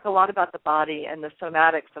 We talk a lot about the body and the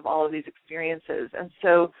somatics of all of these experiences. And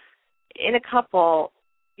so in a couple,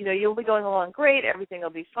 you'll be going along great, everything will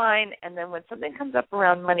be fine, and then when something comes up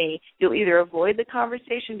around money, you'll either avoid the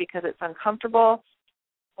conversation because it's uncomfortable,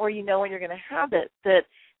 or when you're going to have it, that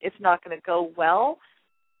it's not going to go well,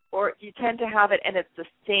 or you tend to have it and it's the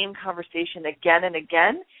same conversation again and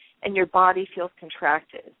again, and your body feels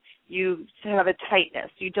contracted. You have a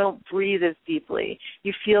tightness. You don't breathe as deeply.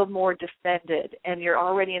 You feel more defended, and you're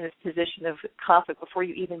already in this position of conflict before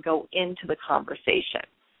you even go into the conversation.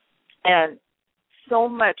 And so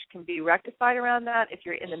much can be rectified around that if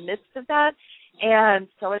you're in the midst of that, and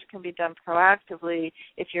so much can be done proactively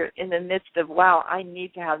if you're in the midst of, wow, I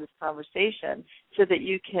need to have this conversation, so that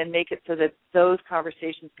you can make it so that those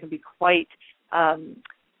conversations can be quite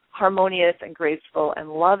harmonious and graceful and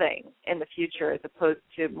loving in the future, as opposed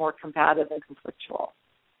to more combative and conflictual.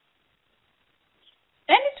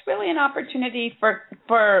 And it's really an opportunity for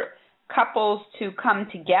couples to come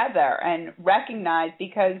together and recognize,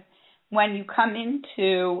 because when you come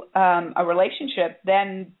into a relationship,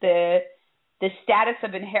 then the status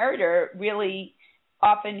of inheritor really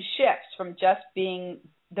often shifts from just being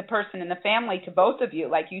the person in the family to both of you,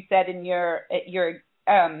 like you said in your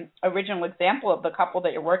original example of the couple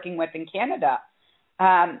that you're working with in Canada,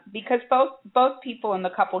 because both people in the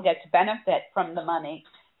couple get to benefit from the money.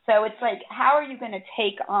 So it's like, how are you going to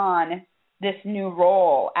take on this new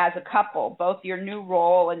role as a couple, both your new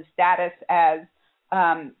role and status as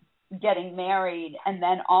getting married, and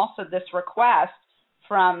then also this request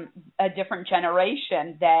from a different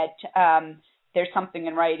generation that there's something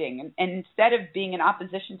in writing. And instead of being in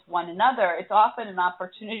opposition to one another, it's often an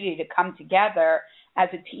opportunity to come together as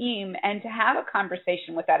a team and to have a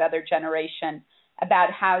conversation with that other generation about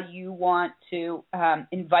how you want to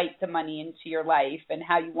invite the money into your life and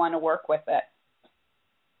how you want to work with it.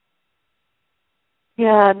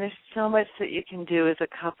 Yeah, and there's so much that you can do as a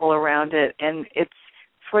couple around it, and it's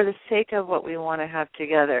for the sake of what we want to have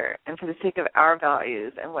together and for the sake of our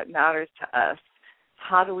values and what matters to us.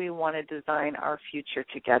 How do we want to design our future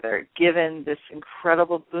together, given this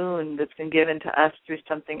incredible boon that's been given to us through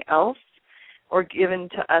something else or given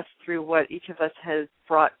to us through what each of us has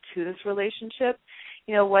brought to this relationship?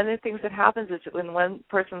 You know, one of the things that happens is that when one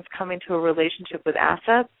person's coming to a relationship with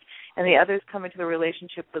assets and the other's coming to the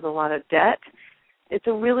relationship with a lot of debt, it's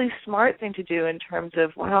a really smart thing to do in terms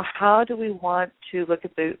of, well, how do we want to look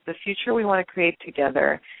at the future we want to create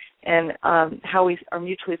together, and how we are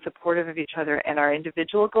mutually supportive of each other and our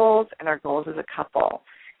individual goals and our goals as a couple.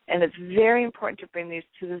 And it's very important to bring these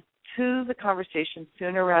to the conversation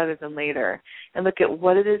sooner rather than later and look at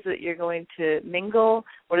what it is that you're going to mingle,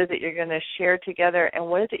 what it is that you're going to share together, and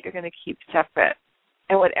what it is that you're going to keep separate.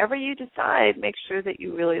 And whatever you decide, make sure that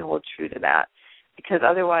you really hold true to that, because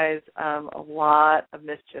otherwise a lot of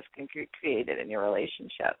mischief can be created in your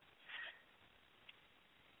relationship.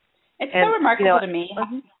 It's so remarkable to me.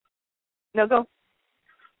 No, go.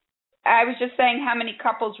 I was just saying how many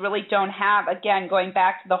couples really don't have, again, going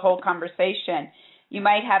back to the whole conversation, you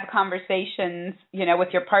might have conversations, you know, with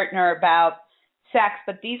your partner about sex,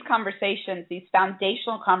 but these conversations, these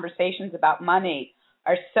foundational conversations about money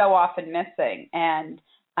are so often missing. And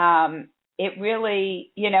it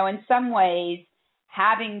really, you know, in some ways,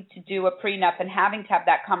 having to do a prenup and having to have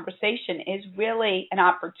that conversation is really an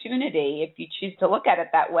opportunity, if you choose to look at it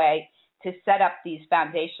that way, to set up these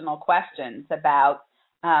foundational questions about,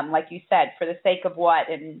 like you said, for the sake of what,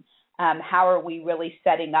 and how are we really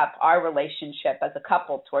setting up our relationship as a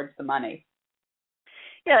couple towards the money?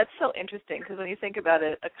 Yeah, it's so interesting because when you think about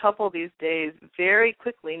it, a couple these days very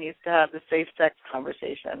quickly needs to have the safe sex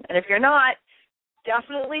conversation. And if you're not,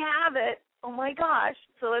 definitely have it. Oh, my gosh.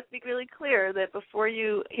 So let's be really clear that before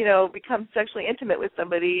you become sexually intimate with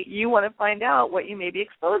somebody, you want to find out what you may be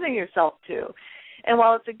exposing yourself to. And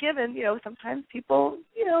while it's a given, sometimes people,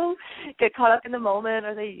 get caught up in the moment,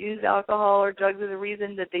 or they use alcohol or drugs as a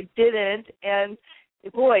reason that they didn't, and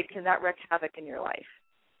boy, can that wreak havoc in your life.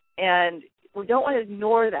 And we don't want to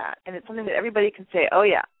ignore that, and it's something that everybody can say, oh,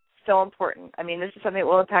 yeah, so important. I mean, this is something that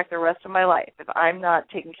will impact the rest of my life. If I'm not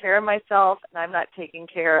taking care of myself and I'm not taking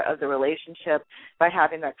care of the relationship by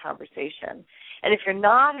having that conversation. And if you're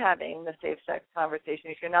not having the safe sex conversation,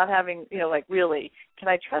 if you're not having, really, can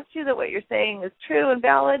I trust you that what you're saying is true and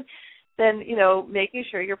valid, then, making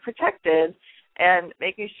sure you're protected and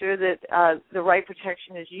making sure that the right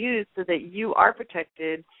protection is used so that you are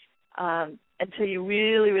protected until you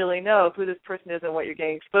really, really know who this person is and what you're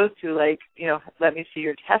getting exposed to, like, let me see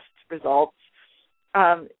your test results,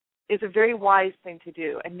 is a very wise thing to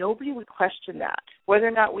do. And nobody would question that. Whether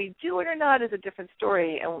or not we do it or not is a different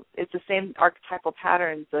story. And it's the same archetypal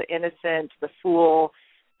patterns, the innocent, the fool,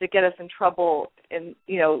 that get us in trouble in,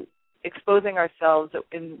 exposing ourselves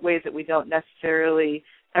in ways that we don't necessarily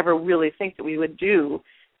ever really think that we would do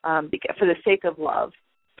for the sake of love.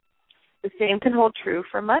 The same can hold true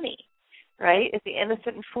for money. Right? If the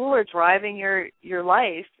innocent and fool are driving your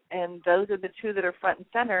life, and those are the two that are front and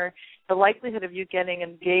center, the likelihood of you getting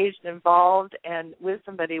engaged, involved, and with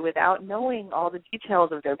somebody without knowing all the details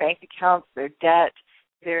of their bank accounts, their debt,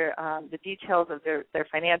 the details of their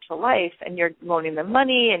financial life, and you're loaning them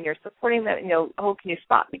money and you're supporting them, oh, can you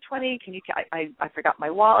spot me 20? I forgot my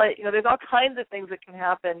wallet. There's all kinds of things that can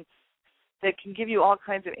happen that can give you all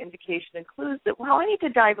kinds of indication and clues that, well, I need to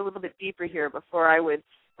dive a little bit deeper here before I would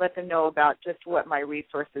let them know about just what my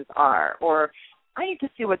resources are, or I need to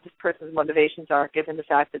see what this person's motivations are, given the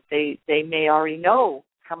fact that they may already know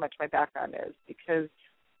how much my background is, because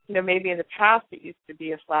maybe in the past it used to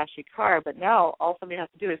be a flashy car, but now all somebody has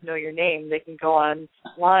to do is know your name. They can go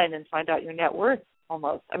online and find out your net worth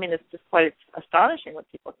almost. I mean, it's just quite astonishing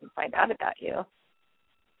what people can find out about you.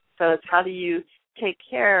 So it's how do you take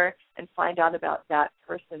care and find out about that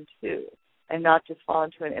person too, and not just fall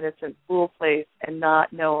into an innocent fool place and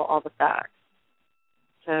not know all the facts.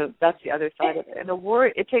 So that's the other side of it. And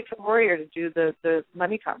it takes a warrior to do the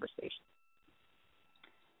money conversation.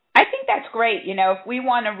 I think that's great. If we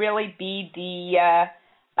want to really be the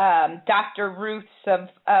Dr. Ruths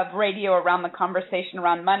of radio around the conversation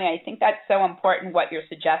around money, I think that's so important what you're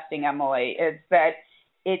suggesting, Emily, is that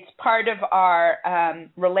it's part of our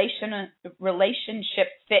relationship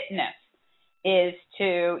fitness is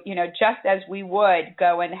to, just as we would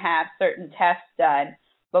go and have certain tests done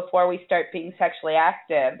before we start being sexually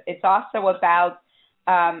active, it's also about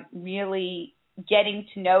really getting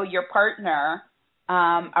to know your partner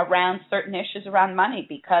around certain issues around money,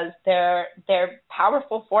 because they're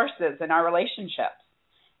powerful forces in our relationships.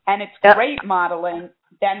 And it's great modeling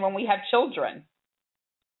then when we have children.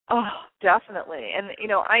 Oh, definitely. And,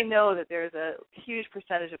 I know that there's a huge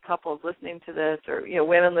percentage of couples listening to this, or,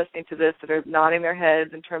 women listening to this, that are nodding their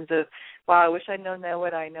heads in terms of, wow, I wish I'd known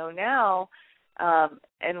what I know now.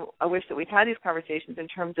 And I wish that we'd had these conversations in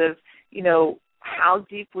terms of, how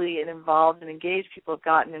deeply and involved and engaged people have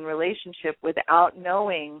gotten in relationship without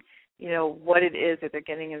knowing, what it is that they're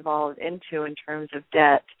getting involved into in terms of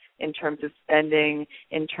debt, in terms of spending,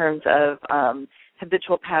 in terms of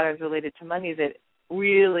habitual patterns related to money that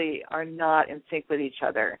really are not in sync with each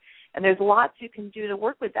other. And there's lots you can do to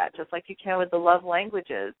work with that, just like you can with the love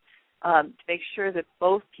languages, to make sure that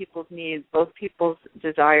both people's needs, both people's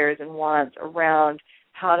desires and wants around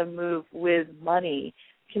how to move with money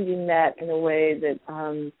can be met in a way that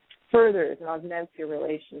furthers and augments your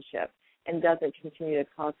relationship and doesn't continue to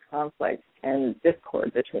cause conflict and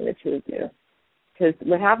discord between the two of you. Because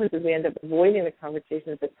what happens is we end up avoiding the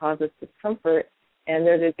conversations that cause us discomfort, and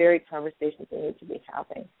they're the very conversations we need to be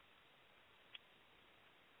having.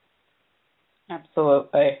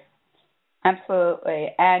 Absolutely.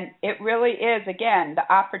 And it really is, again, the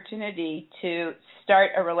opportunity to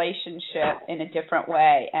start a relationship in a different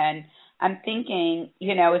way. And I'm thinking,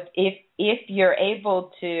 if you're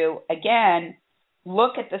able to, again,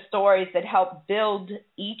 look at the stories that help build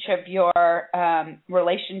each of your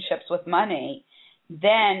relationships with money,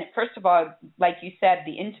 then, first of all, like you said,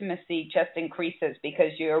 the intimacy just increases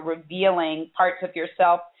because you're revealing parts of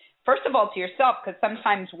yourself, first of all, to yourself, because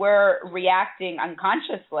sometimes we're reacting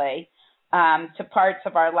unconsciously to parts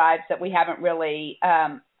of our lives that we haven't really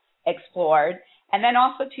explored, and then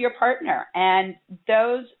also to your partner. And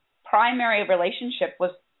those primary relationships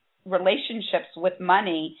with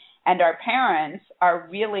money and our parents are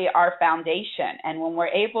really our foundation. And when we're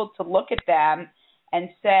able to look at them and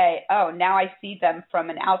say, oh, now I see them from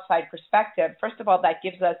an outside perspective, first of all, that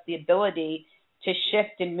gives us the ability to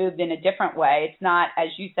shift and move in a different way. It's not, as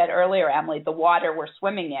you said earlier, Emily, the water we're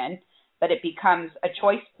swimming in, but it becomes a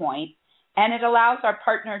choice point, and it allows our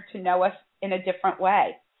partner to know us in a different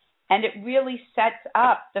way. And it really sets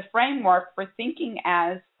up the framework for thinking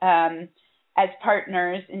as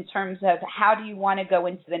partners in terms of how do you want to go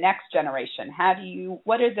into the next generation?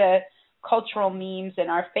 What are the cultural memes in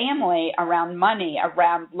our family around money,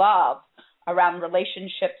 around love, around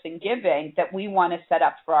relationships and giving that we want to set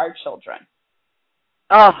up for our children?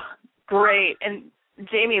 Oh, great. And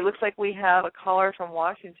Jamie, it looks like we have a caller from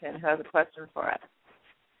Washington who has a question for us.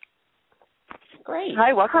 Great.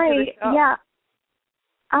 Hi, welcome to the show. Yeah.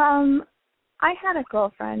 I had a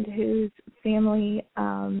girlfriend whose family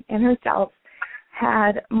and herself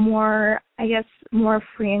had more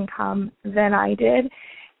free income than I did.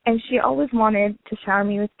 And she always wanted to shower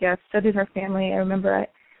me with gifts. So did her family. I remember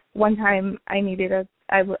one time I needed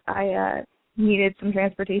some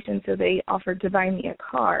transportation, so they offered to buy me a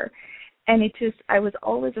car. And I was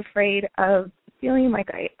always afraid of feeling like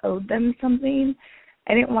I owed them something.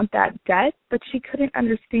 I didn't want that debt, but she couldn't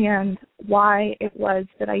understand why it was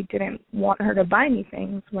that I didn't want her to buy me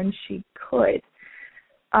things when she could.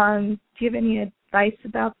 Do you have any advice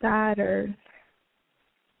about that, or?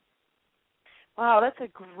 Wow, that's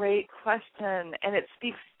a great question, and it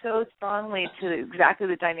speaks so strongly to exactly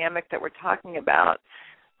the dynamic that we're talking about.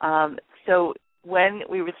 So when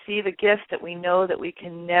we receive a gift that we know that we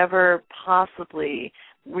can never possibly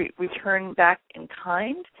return back in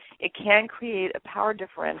kind, it can create a power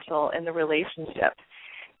differential in the relationship.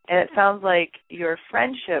 And it sounds like your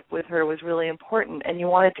friendship with her was really important, and you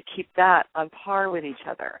wanted to keep that on par with each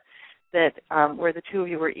other, that where the two of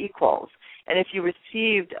you were equals. And if you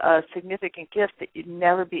received a significant gift that you'd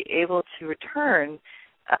never be able to return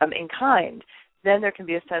in kind, then there can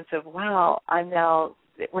be a sense of, wow,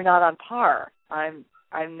 we're not on par. I'm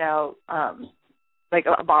now like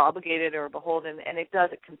obligated or beholden, and it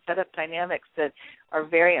can set up dynamics that are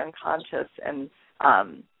very unconscious and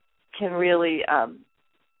can really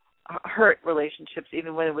hurt relationships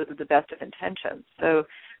even when it was with the best of intentions. So,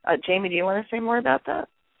 Jamie, do you want to say more about that?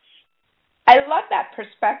 I love that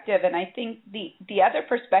perspective, and I think the other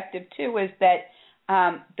perspective, too, is that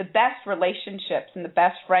the best relationships and the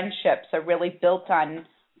best friendships are really built on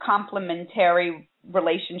complementary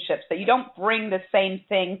relationships, that you don't bring the same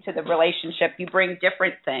thing to the relationship, you bring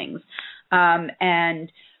different things.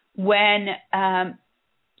 And when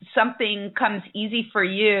something comes easy for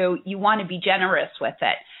you, you want to be generous with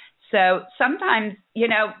it. So sometimes,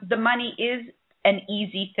 the money is an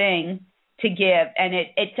easy thing to give, and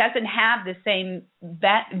it doesn't have the same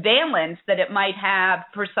valence that it might have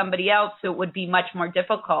for somebody else, so it would be much more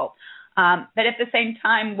difficult. But at the same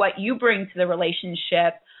time, what you bring to the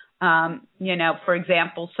relationship, for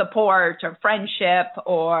example, support or friendship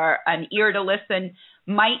or an ear to listen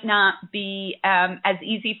might not be as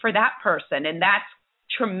easy for that person, and that's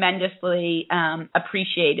tremendously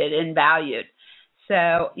appreciated and valued. So,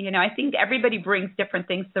 I think everybody brings different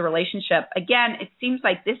things to the relationship. Again, it seems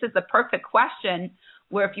like this is the perfect question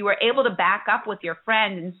where if you were able to back up with your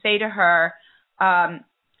friend and say to her,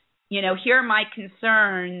 here are my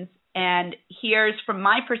concerns, and here's from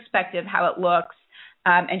my perspective how it looks,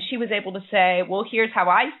 and she was able to say, well, here's how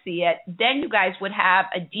I see it, then you guys would have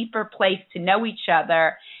a deeper place to know each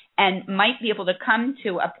other and might be able to come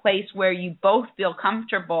to a place where you both feel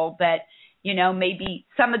comfortable that, maybe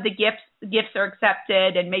some of the gifts are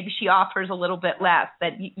accepted and maybe she offers a little bit less,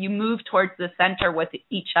 that you move towards the center with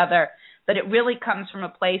each other, but it really comes from a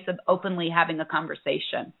place of openly having a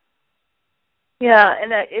conversation. Yeah,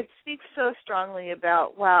 and it speaks so strongly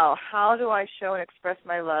about, wow, how do I show and express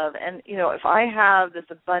my love? And, if I have this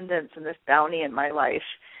abundance and this bounty in my life,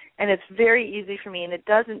 and it's very easy for me, and it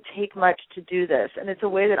doesn't take much to do this, and it's a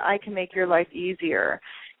way that I can make your life easier,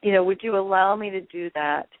 would you allow me to do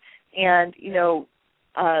that? And,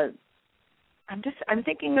 I'm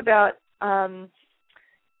thinking about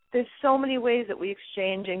there's so many ways that we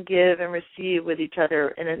exchange and give and receive with each other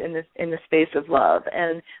in the space of love.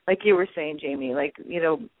 And like you were saying, Jamie,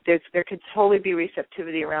 there could totally be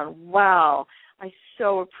receptivity around, wow, I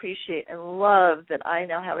so appreciate and love that I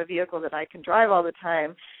now have a vehicle that I can drive all the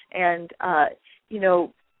time. And,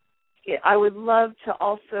 I would love to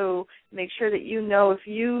also make sure that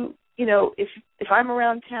if I'm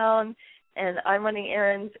around town and I'm running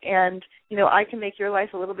errands and, I can make your life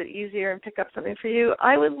a little bit easier and pick up something for you,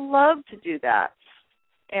 I would love to do that.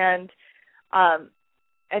 And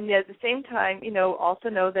yet at the same time, also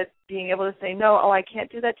know that being able to say, no, I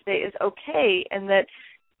can't do that today is okay, and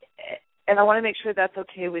I want to make sure that's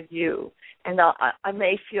okay with you. And I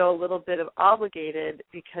may feel a little bit of obligated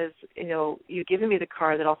because, you've given me the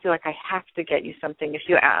car that I'll feel like I have to get you something if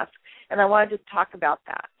you ask. And I want to just talk about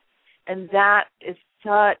that. And that is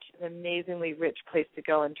such an amazingly rich place to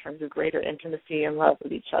go in terms of greater intimacy and love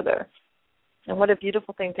with each other. And what a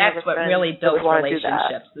beautiful thing to have a friend. That's what really builds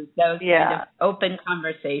relationships, is those kind of open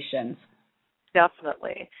conversations.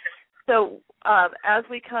 Definitely. So as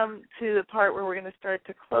we come to the part where we're going to start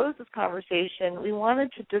to close this conversation, we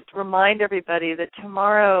wanted to just remind everybody that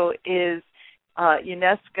tomorrow is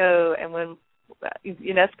UNESCO, and when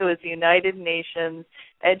UNESCO is the United Nations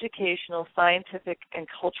Educational, Scientific, and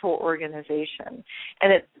Cultural Organization,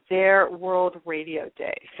 and it's their World Radio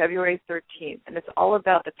Day, February 13th, and it's all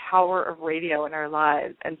about the power of radio in our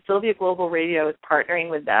lives, and Sylvia Global Radio is partnering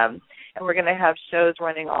with them, and we're going to have shows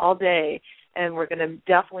running all day, and we're going to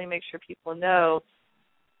definitely make sure people know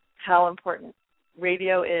how important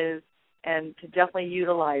radio is and to definitely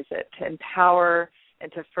utilize it to empower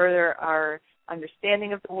and to further our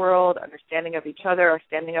understanding of the world, understanding of each other,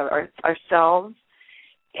 understanding of ourselves.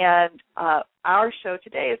 And our show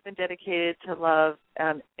today has been dedicated to love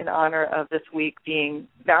in honor of this week being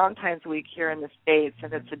Valentine's Week here in the States,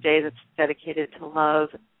 and it's a day that's dedicated to love.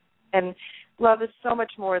 And love is so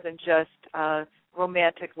much more than just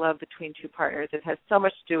romantic love between two partners. It has so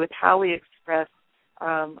much to do with how we express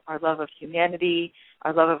our love of humanity,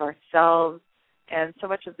 our love of ourselves, and so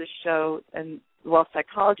much of the show and Wealth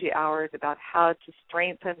Psychology Hour is about how to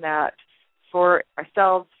strengthen that for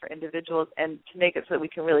ourselves, for individuals, and to make it so that we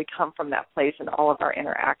can really come from that place in all of our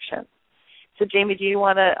interactions. So, Jamie, do you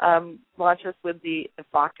want to launch us with the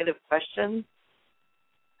evocative questions?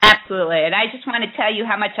 Absolutely. And I just want to tell you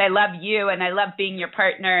how much I love you, and I love being your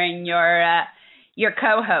partner and your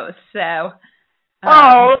co-host. So,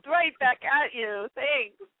 it's right back at you.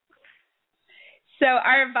 Thanks. So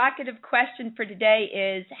our evocative question for today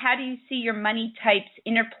is, how do you see your money types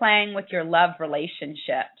interplaying with your love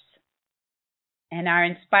relationships? And our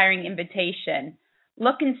inspiring invitation,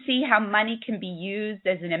 look and see how money can be used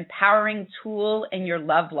as an empowering tool in your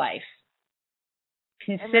love life.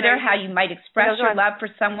 Consider how you might express your love for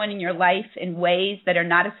someone in your life in ways that are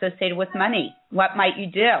not associated with money. What might you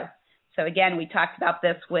do? So again, we talked about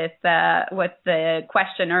this with the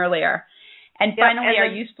question earlier. And finally, our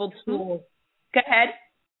useful tool. Go ahead.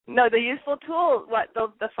 No, the useful tool,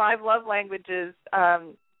 the 5 love languages,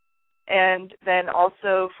 and then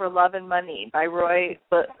also For Love and Money by Roy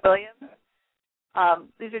Williams.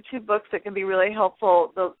 These are two books that can be really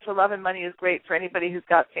helpful. So Love and Money is great for anybody who's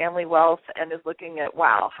got family wealth and is looking at,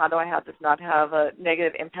 wow, how do I have this not have a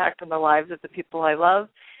negative impact on the lives of the people I love?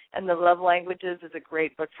 And The Love Languages is a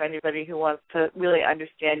great book for anybody who wants to really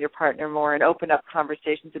understand your partner more and open up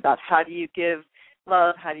conversations about how do you give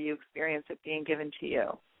love, how do you experience it being given to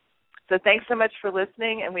you. So thanks so much for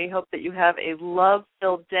listening, and we hope that you have a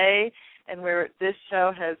love-filled day and where this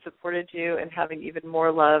show has supported you in having even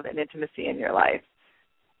more love and intimacy in your life.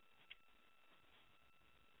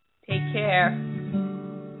 Take care.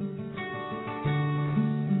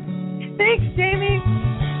 Thanks, Jamie.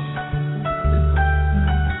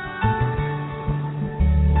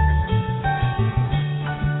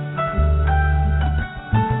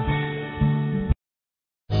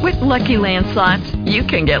 With Lucky Land Slots, you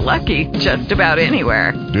can get lucky just about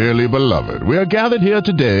anywhere. Dearly beloved, we are gathered here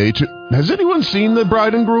today to... Has anyone seen the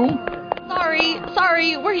bride and groom?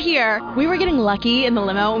 Sorry, we're here. We were getting lucky in the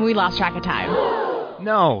limo and we lost track of time.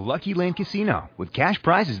 No, Lucky Land Casino, with cash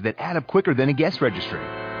prizes that add up quicker than a guest registry.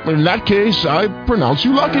 In that case, I pronounce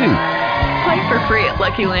you lucky. Play for free at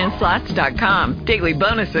LuckyLandSlots.com. Daily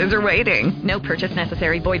bonuses are waiting. No purchase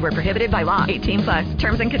necessary. Void where prohibited by law. 18+.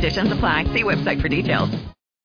 Terms and conditions apply. See website for details.